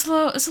 It's a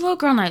little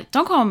girl night.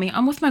 Don't call me,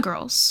 I'm with my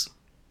girls.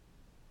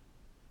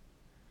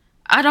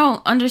 I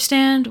don't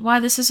understand why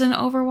this is an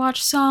Overwatch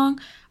song.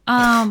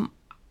 I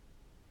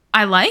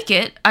like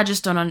it. I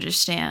just don't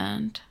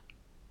understand.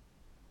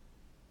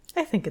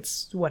 I think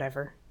it's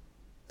whatever.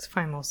 It's a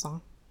fine little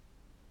song.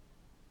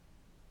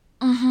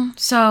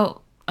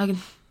 So,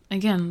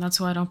 again,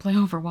 that's why I don't play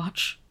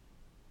Overwatch.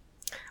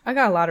 I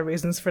got a lot of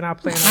reasons for not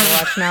playing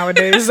Overwatch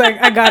nowadays.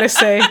 Like, I gotta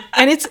say.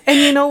 And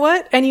you know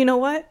what?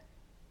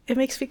 It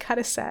makes me kind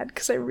of sad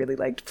because I really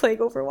liked playing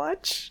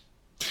Overwatch.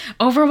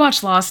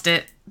 Overwatch lost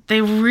it. They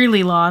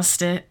really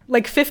lost it.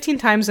 Like 15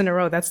 times in a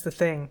row, that's the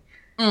thing.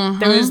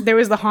 There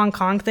was the Hong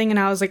Kong thing, and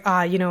I was like,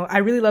 I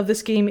really love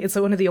this game. It's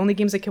one of the only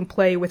games I can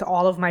play with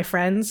all of my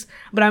friends.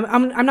 But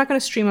I'm not going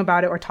to stream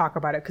about it or talk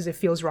about it because it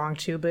feels wrong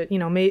too. But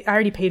I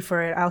already paid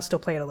for it. I'll still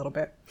play it a little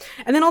bit.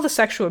 And then all the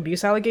sexual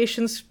abuse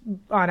allegations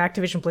on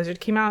Activision Blizzard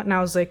came out, and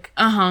I was like,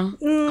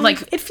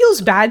 like it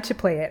feels bad to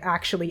play it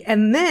actually.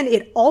 And then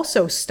it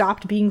also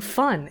stopped being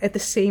fun at the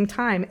same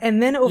time.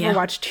 And then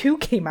Overwatch 2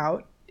 came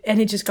out,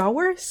 and it just got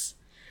worse.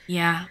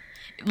 Yeah.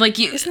 Like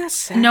isn't that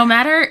sad? No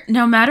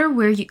matter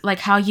where you, like,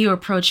 how you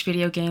approach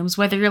video games,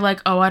 whether you're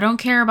like, oh, I don't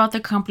care about the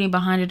company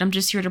behind it, I'm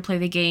just here to play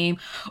the game,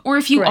 or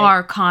if you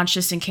are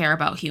conscious and care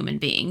about human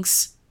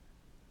beings,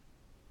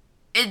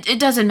 it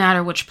doesn't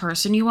matter which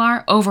person you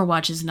are,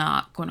 Overwatch is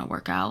not going to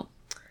work out.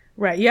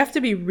 Right. You have to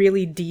be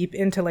really deep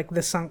into like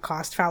the sunk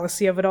cost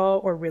fallacy of it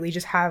all, or really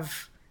just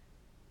have,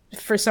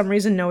 for some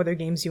reason, no other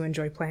games you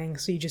enjoy playing,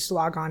 so you just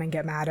log on and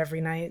get mad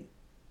every night.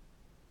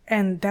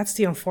 And that's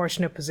the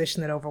unfortunate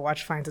position that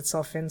Overwatch finds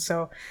itself in.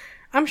 So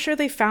I'm sure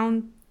they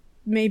found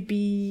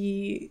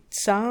maybe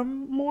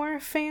some more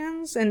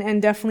fans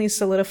and definitely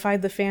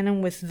solidified the fandom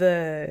with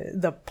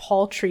the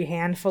paltry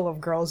handful of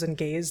girls and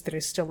gays that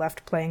are still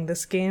left playing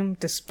this game,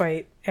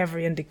 despite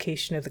every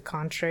indication of the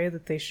contrary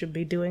that they should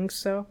be doing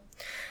so.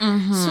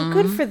 So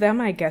good for them,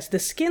 I guess. The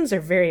skins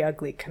are very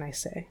ugly, can I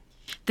say?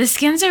 The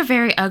skins are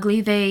very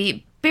ugly.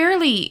 They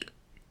barely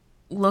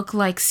look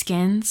like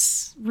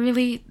skins,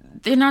 really.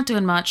 They're not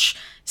doing much.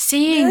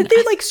 They're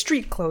like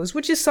street clothes,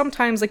 which is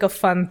sometimes like a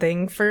fun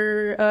thing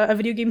for a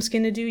video game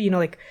skin to do.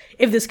 Like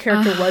if this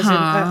character wasn't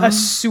a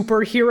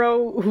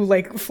superhero who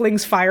like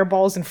flings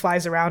fireballs and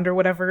flies around or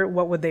whatever,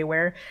 what would they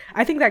wear?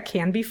 I think that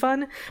can be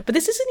fun. But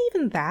this isn't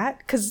even that,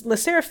 because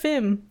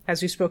Sserafim,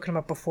 as we've spoken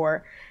about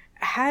before,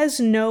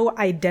 has no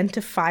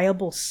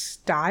identifiable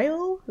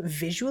style,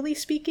 visually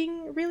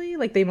speaking, really.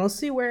 Like they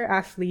mostly wear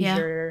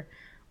athleisure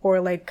or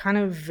like kind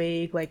of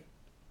vague, like,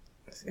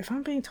 if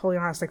I'm being totally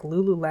honest, like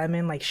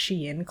Lululemon, like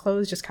SHINee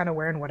clothes, just kind of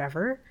wearing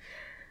whatever.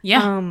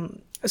 Yeah.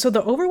 So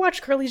the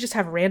Overwatch girlies just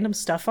have random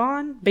stuff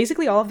on.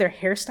 Basically, all of their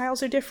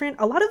hairstyles are different.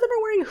 A lot of them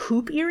are wearing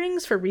hoop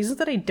earrings for reasons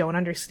that I don't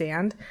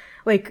understand.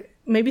 Like,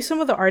 maybe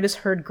some of the artists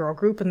heard girl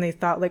group and they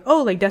thought, like,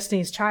 oh, like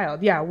Destiny's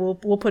Child. Yeah, we'll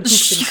put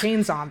hoops and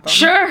chains on them.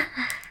 Sure.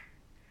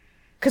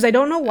 Because I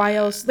don't know why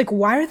else. Like,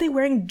 why are they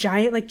wearing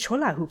giant, like,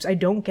 chola hoops? I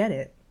don't get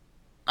it.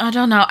 I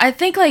don't know. I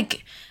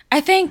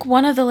think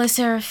one of the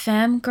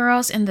Sserafim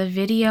girls in the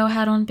video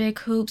had on big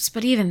hoops,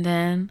 but even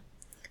then...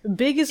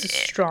 Big is a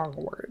strong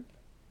word.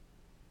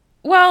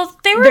 Well,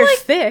 they're like...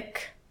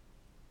 thick.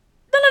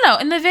 No.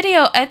 In the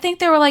video, I think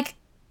they were like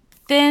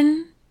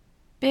thin,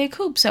 big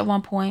hoops at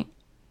one point.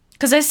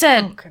 Because I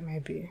said... Okay,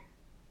 maybe.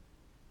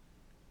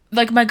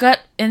 Like, my gut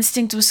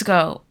instinct was to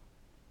go,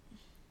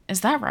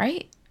 is that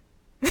right?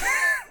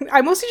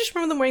 I mostly just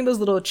remember them wearing those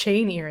little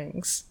chain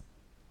earrings.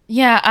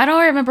 Yeah, I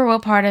don't remember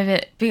what part of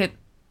it, but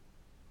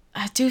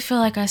I do feel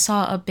like I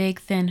saw a big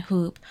thin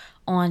hoop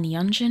on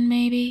Yunjin,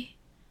 maybe.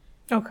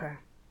 Okay.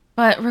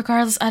 But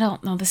regardless, I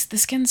don't know. The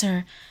skins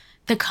are...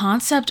 The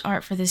concept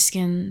art for the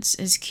skins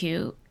is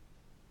cute.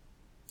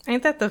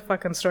 Ain't that the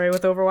fucking story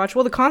with Overwatch?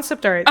 Well, the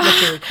concept art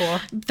looks really cool.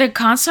 The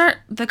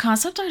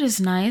concept art is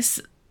nice.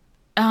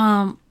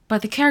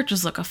 But the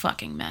characters look a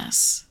fucking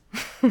mess.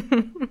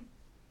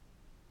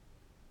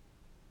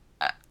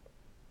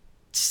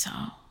 So,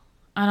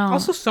 I don't...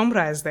 Also,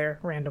 Sombra is there,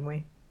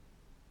 randomly.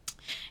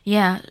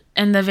 Yeah,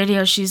 in the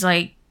video, she's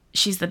like,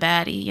 she's the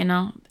baddie, you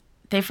know?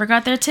 They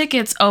forgot their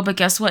tickets. Oh, but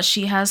guess what?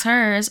 She has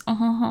hers.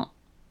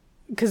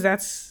 Because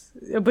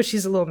but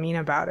she's a little mean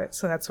about it,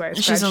 so that's why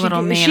it's she's bad. a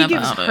little mean about it.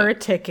 She gives her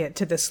ticket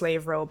to the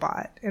slave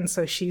robot, and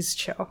so she's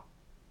chill.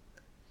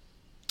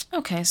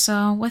 Okay,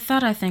 so with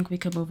that, I think we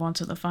could move on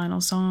to the final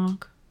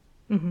song.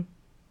 Mm-hmm.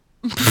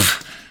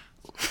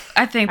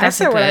 I think that's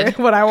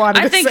what I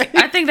wanted to say.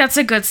 I think that's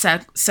a good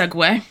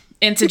segue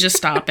into just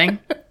stopping.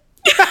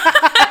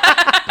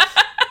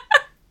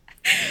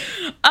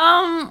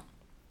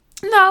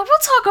 No, we'll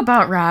talk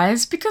about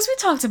Riize because we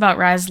talked about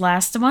Riize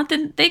last month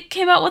and they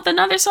came out with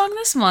another song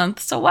this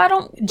month. So why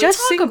don't we just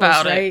talk singles,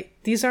 about right?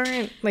 it? These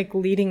aren't like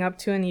leading up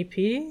to an EP.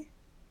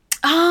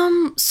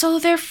 So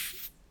their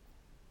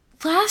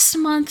last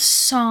month's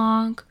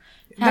song.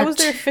 That was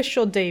their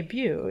official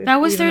debut. That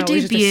was their debut.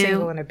 It was just a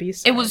single and a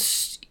B-side. It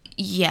was,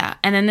 yeah,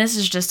 and then this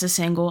is just a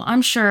single.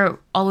 I'm sure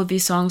all of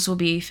these songs will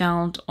be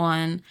found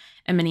on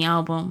a mini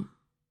album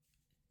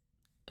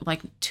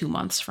like 2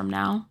 months from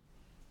now.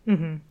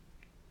 Mm-hmm.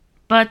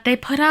 But they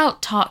put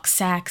out Talk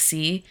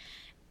Saxy,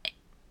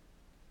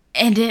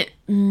 and it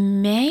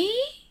may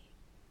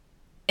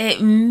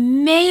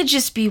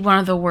just be one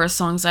of the worst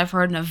songs I've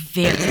heard in a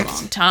very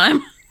long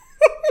time.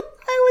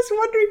 I was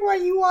wondering why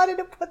you wanted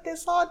to put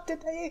this on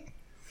today.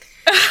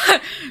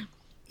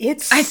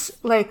 It's I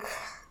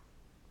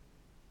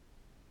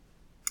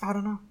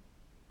don't know.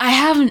 I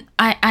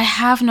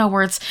have no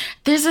words.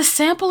 There's a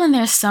sample in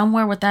there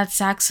somewhere with that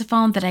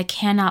saxophone that I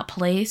cannot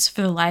place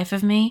for the life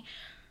of me.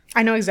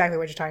 I know exactly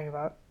what you're talking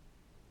about.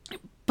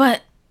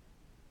 But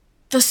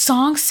the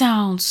song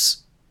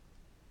sounds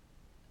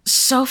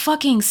so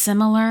fucking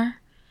similar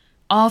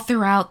all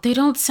throughout. They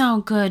don't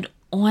sound good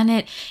on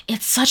it.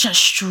 It's such a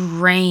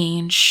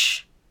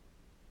strange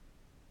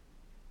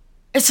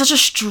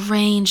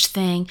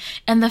thing.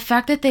 And the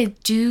fact that they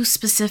do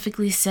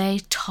specifically say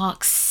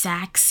talk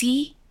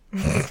saxy.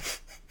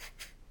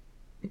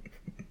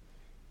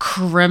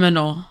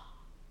 Criminal.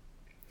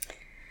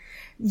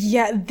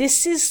 Yeah,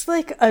 this is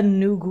like a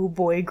Nugu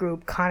boy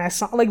group kind of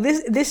song. Like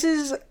this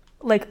is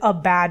like a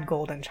bad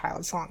Golden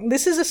Child song.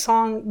 This is a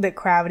song that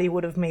Gravity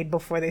would have made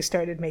before they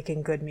started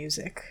making good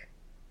music.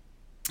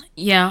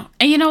 Yeah.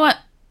 And you know what?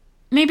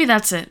 Maybe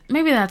that's it.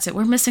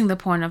 We're missing the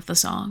point of the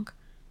song.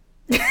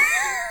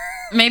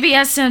 Maybe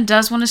SM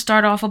does want to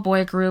start off a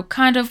boy group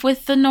kind of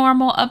with the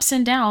normal ups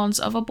and downs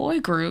of a boy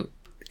group.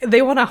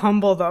 They want to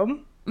humble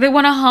them. They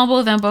want to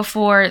humble them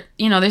before,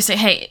 they say,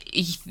 hey,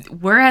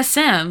 we're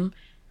SM,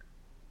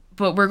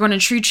 but we're going to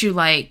treat you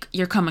like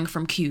you're coming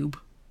from Cube.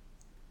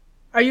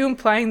 Are you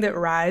implying that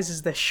Riize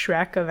is the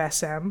Shrek of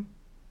SM?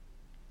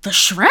 The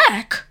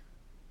Shrek?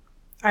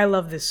 I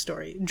love this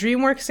story.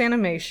 DreamWorks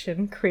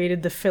Animation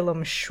created the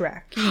film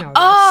Shrek. You know this.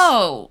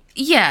 Oh,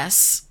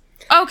 yes.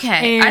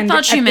 Okay. And I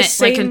thought you meant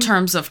like in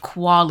terms of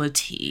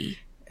quality.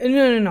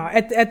 No.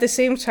 At the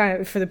same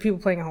time, for the people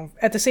playing at home,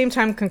 at the same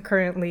time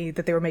concurrently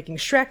that they were making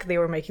Shrek, they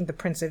were making The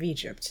Prince of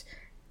Egypt.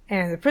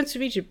 And The Prince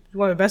of Egypt,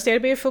 one of the best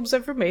animated films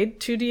ever made,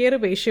 2D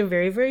animation,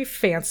 very, very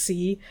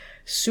fancy,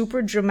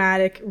 super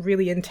dramatic,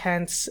 really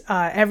intense.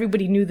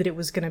 Everybody knew that it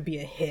was going to be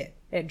a hit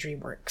at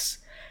DreamWorks.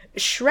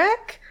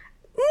 Shrek,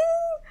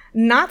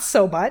 not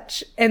so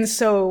much. And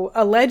so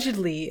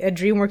allegedly at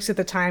DreamWorks at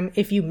the time,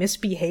 if you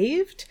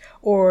misbehaved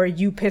or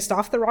you pissed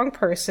off the wrong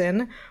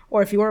person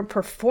or if you weren't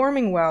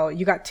performing well,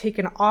 you got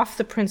taken off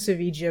The Prince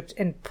of Egypt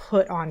and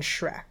put on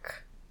Shrek.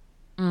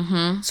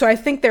 Mm-hmm. So I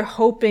think they're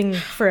hoping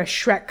for a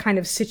Shrek kind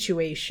of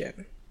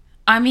situation.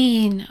 I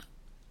mean,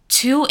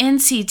 2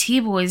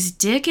 NCT boys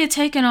did get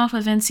taken off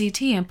of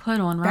NCT and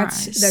put on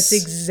Riize. That's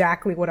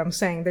exactly what I'm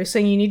saying. They're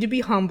saying you need to be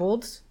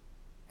humbled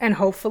and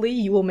hopefully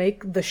you will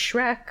make the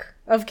Shrek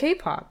of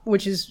K-pop,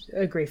 which is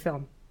a great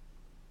film.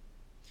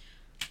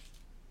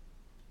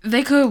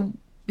 They could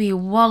be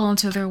well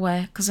onto their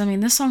way, because, I mean,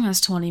 this song has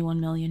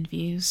 21 million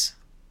views.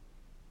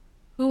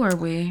 Who are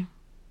we?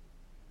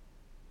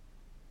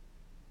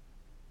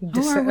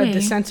 A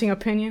dissenting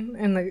opinion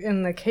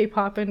in the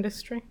K-pop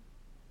industry?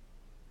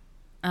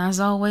 As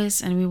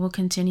always, and we will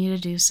continue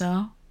to do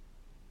so.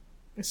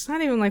 It's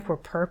not even like we're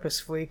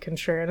purposefully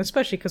contrarian,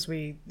 especially because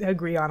we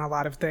agree on a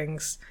lot of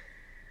things.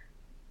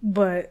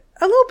 But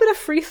a little bit of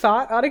free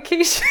thought on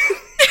occasion.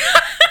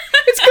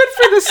 It's good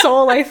for the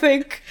soul, I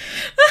think.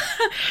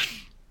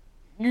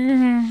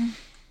 Mm-hmm.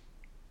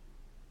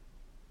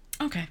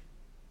 Okay.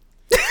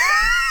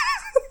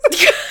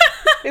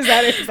 Is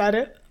that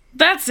it?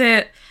 That's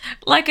it.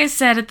 Like I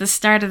said at the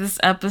start of this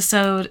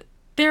episode,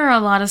 there are a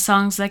lot of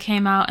songs that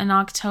came out in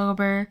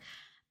October.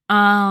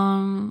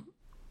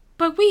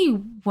 But we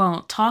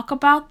won't talk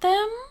about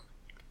them.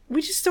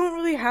 We just don't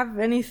really have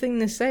anything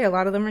to say. A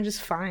lot of them are just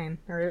fine.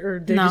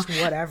 Or they're just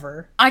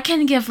whatever. I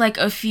can give like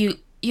a few,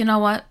 you know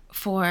what,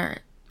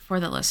 for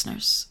the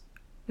listeners.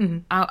 Mm-hmm.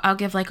 I'll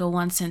give like a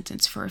one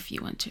sentence for a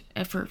few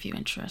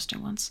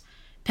interesting ones.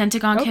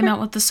 Pentagon came out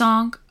with the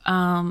song.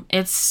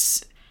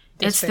 It's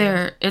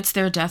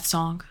their death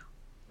song.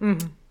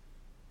 Mm-hmm.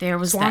 There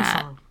was Swan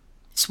that. song.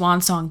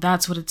 Swan Song,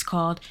 that's what it's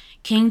called.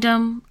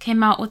 Kingdom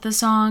came out with the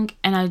song,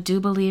 and I do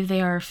believe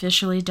they are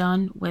officially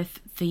done with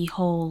the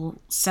whole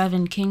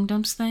Seven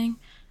Kingdoms thing,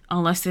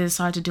 unless they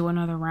decide to do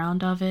another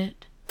round of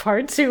it.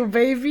 Part 2,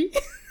 baby.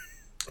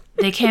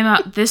 They came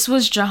out, this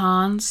was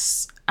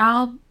Jahan's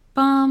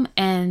album,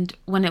 and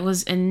when it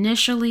was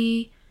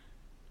initially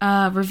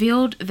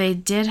revealed, they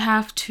did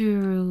have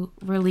to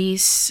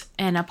release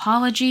an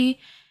apology,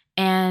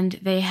 and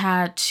they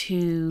had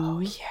to... Oh,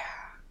 yeah.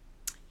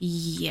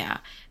 Yeah.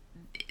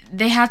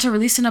 They had to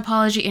release an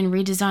apology and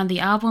redesign the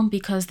album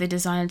because they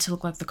designed it to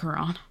look like the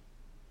Quran.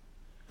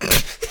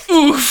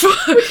 Oof.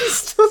 Which is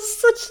still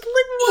such,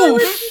 like, why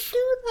would you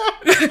do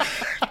that?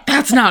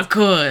 That's not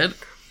good.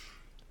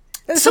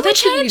 So they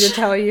should need to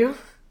tell you.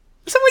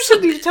 Someone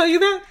should need to tell you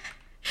that.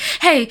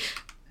 Hey,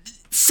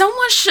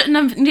 someone shouldn't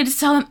have needed to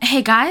tell them,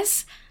 hey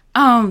guys,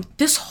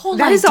 this whole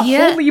that idea... That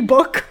is a holy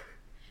book.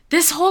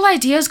 This whole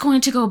idea is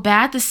going to go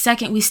bad the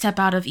second we step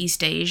out of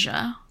East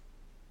Asia.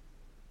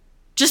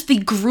 Just the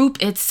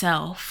group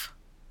itself.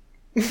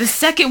 The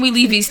second we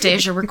leave East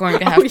Asia, we're going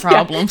to have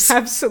problems. Yeah,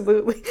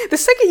 absolutely. The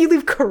second you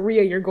leave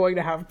Korea, you're going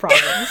to have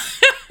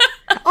problems.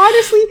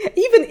 Honestly,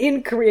 even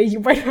in Korea, you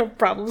might have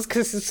problems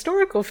because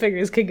historical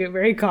figures can get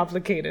very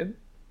complicated.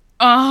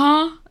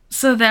 Uh-huh.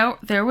 So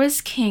there was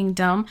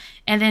Kingdom,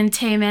 and then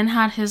Taemin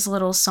had his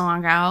little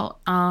song out.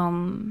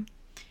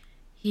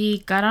 He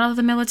got out of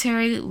the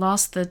military,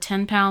 lost the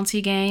 10 pounds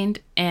he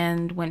gained,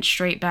 and went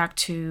straight back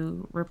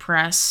to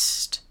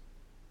repressed,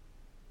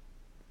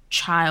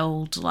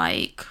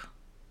 childlike,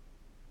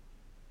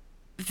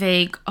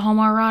 vague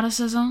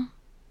homoeroticism.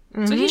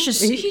 Mm-hmm. So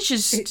he's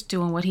just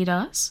doing what he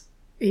does.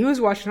 He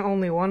was watching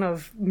only one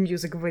of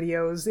music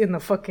videos in the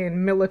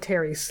fucking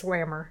military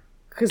slammer.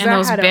 Because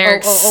that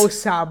had a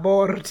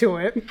sabor to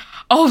it.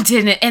 Oh,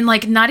 didn't it? And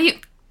like not even,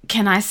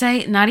 can I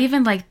say, not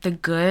even like the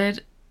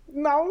good.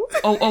 No.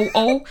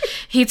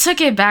 He took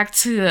it back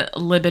to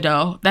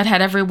libido that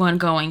had everyone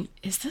going,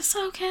 is this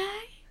okay?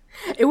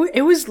 It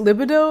was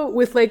libido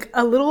with like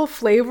a little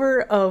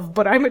flavor of,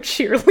 but I'm a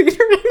cheerleader in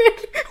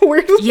it.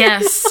 Weirdly.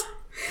 Yes.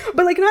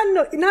 But like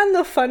not in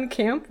the fun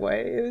camp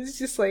way. It was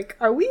just like,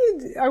 are we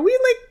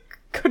like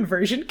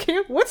conversion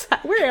camp?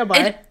 Where am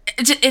I?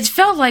 It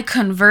felt like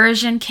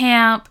conversion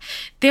camp.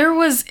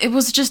 It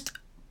was just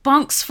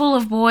bunks full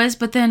of boys,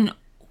 but then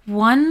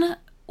one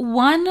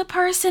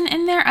person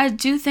in there I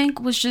do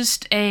think was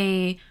just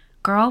a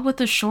girl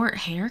with a short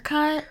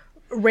haircut.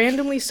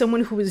 Randomly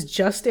someone who was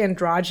just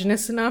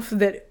androgynous enough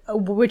that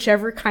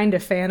whichever kind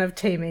of fan of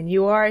Taemin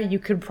you are, you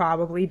could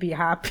probably be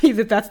happy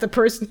that that's the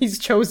person he's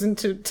chosen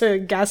to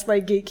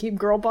gaslight, gatekeep,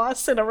 girl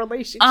boss in a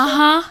relationship.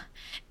 Uh-huh.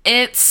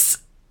 It's...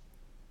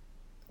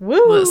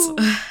 Woo!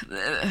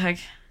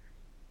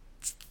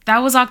 That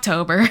was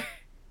October.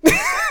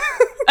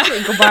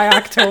 Goodbye,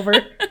 October.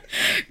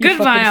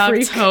 Goodbye,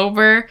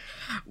 October.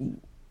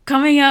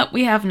 Coming up,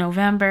 we have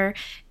November,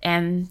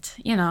 and,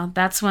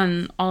 that's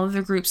when all of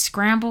the groups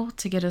scramble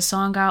to get a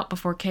song out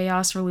before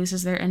Chaos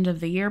releases their end of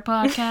the year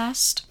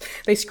podcast.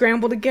 They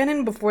scrambled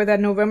again before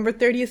that November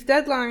 30th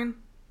deadline.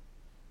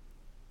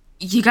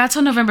 You got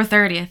till November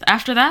 30th.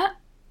 After that,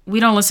 we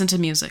don't listen to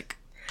music.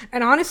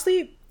 And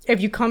honestly, if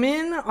you come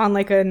in on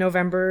like a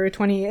November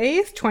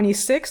 28th,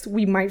 26th,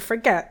 we might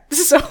forget.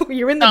 So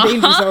you're in the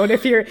danger zone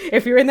if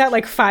you're in that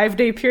like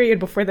 5-day period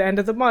before the end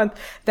of the month.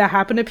 That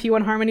happened to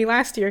P1 Harmony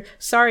last year.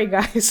 Sorry,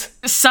 guys.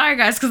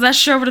 Because that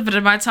sure would have been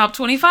in my top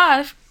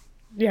 25.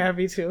 Yeah,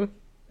 me too.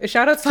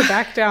 Shout outs to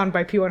Back Down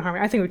by P1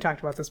 Harmony. I think we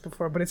talked about this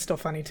before, but it's still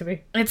funny to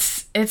me.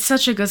 It's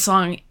such a good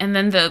song. And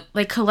then the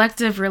like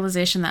collective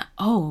realization that,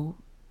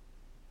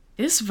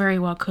 this very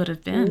well could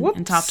have been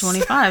in top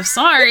 25.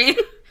 Sorry.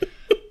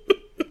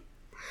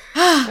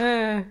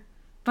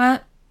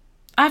 But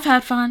I've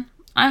had fun.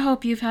 I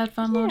hope you've had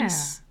fun,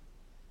 Lotus.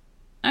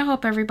 I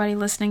hope everybody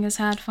listening has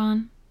had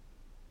fun.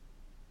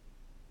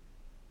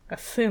 A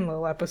thin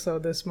little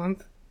episode this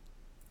month.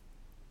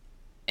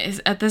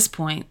 At this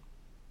point,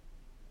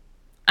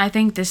 I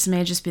think this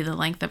may just be the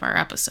length of our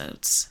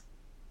episodes.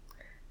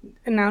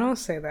 Now, don't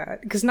say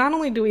that, because not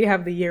only do we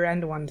have the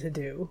year-end one to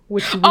do,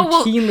 which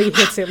routinely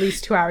hits at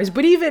least 2 hours,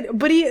 but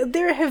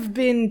there have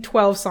been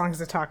 12 songs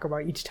to talk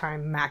about each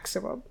time,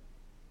 maximum.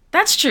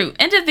 That's true.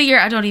 End of the year,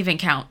 I don't even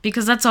count,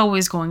 because that's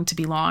always going to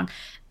be long.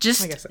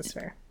 I guess that's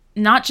fair.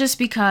 Not just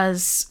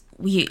because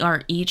we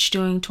are each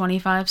doing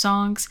 25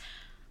 songs,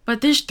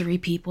 but there's 3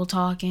 people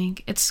talking.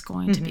 It's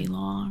going to be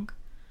long.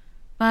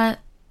 But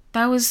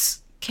that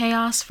was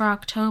Chaos for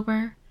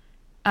October.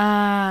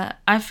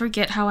 I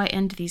forget how I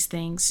end these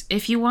things.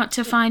 If you want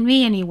to find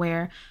me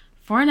anywhere,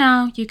 for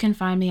now, you can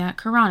find me at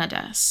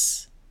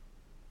Karanades.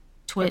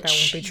 Twitch,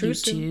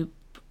 YouTube,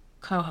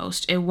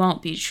 co-host. It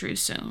won't be true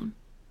soon.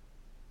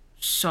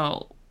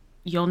 So,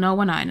 you'll know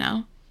when I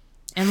know.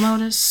 And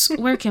Lotus,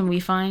 where can we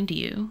find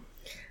you?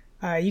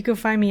 You can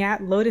find me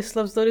at Lotus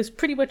Loves Lotus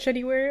pretty much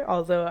anywhere,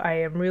 although I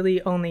am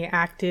really only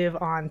active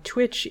on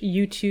Twitch,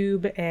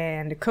 YouTube,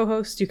 and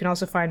co-host. You can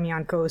also find me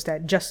on co-host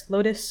at Just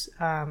Lotus.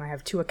 I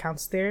have 2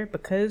 accounts there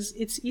because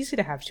it's easy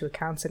to have 2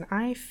 accounts, and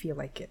I feel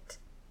like it.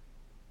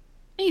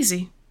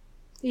 Easy.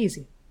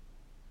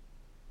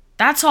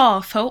 That's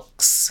all,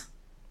 folks.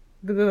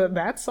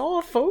 That's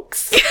all,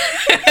 folks.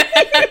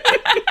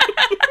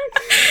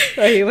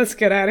 Okay, let's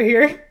get out of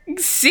here.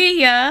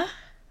 See ya.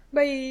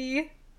 Bye.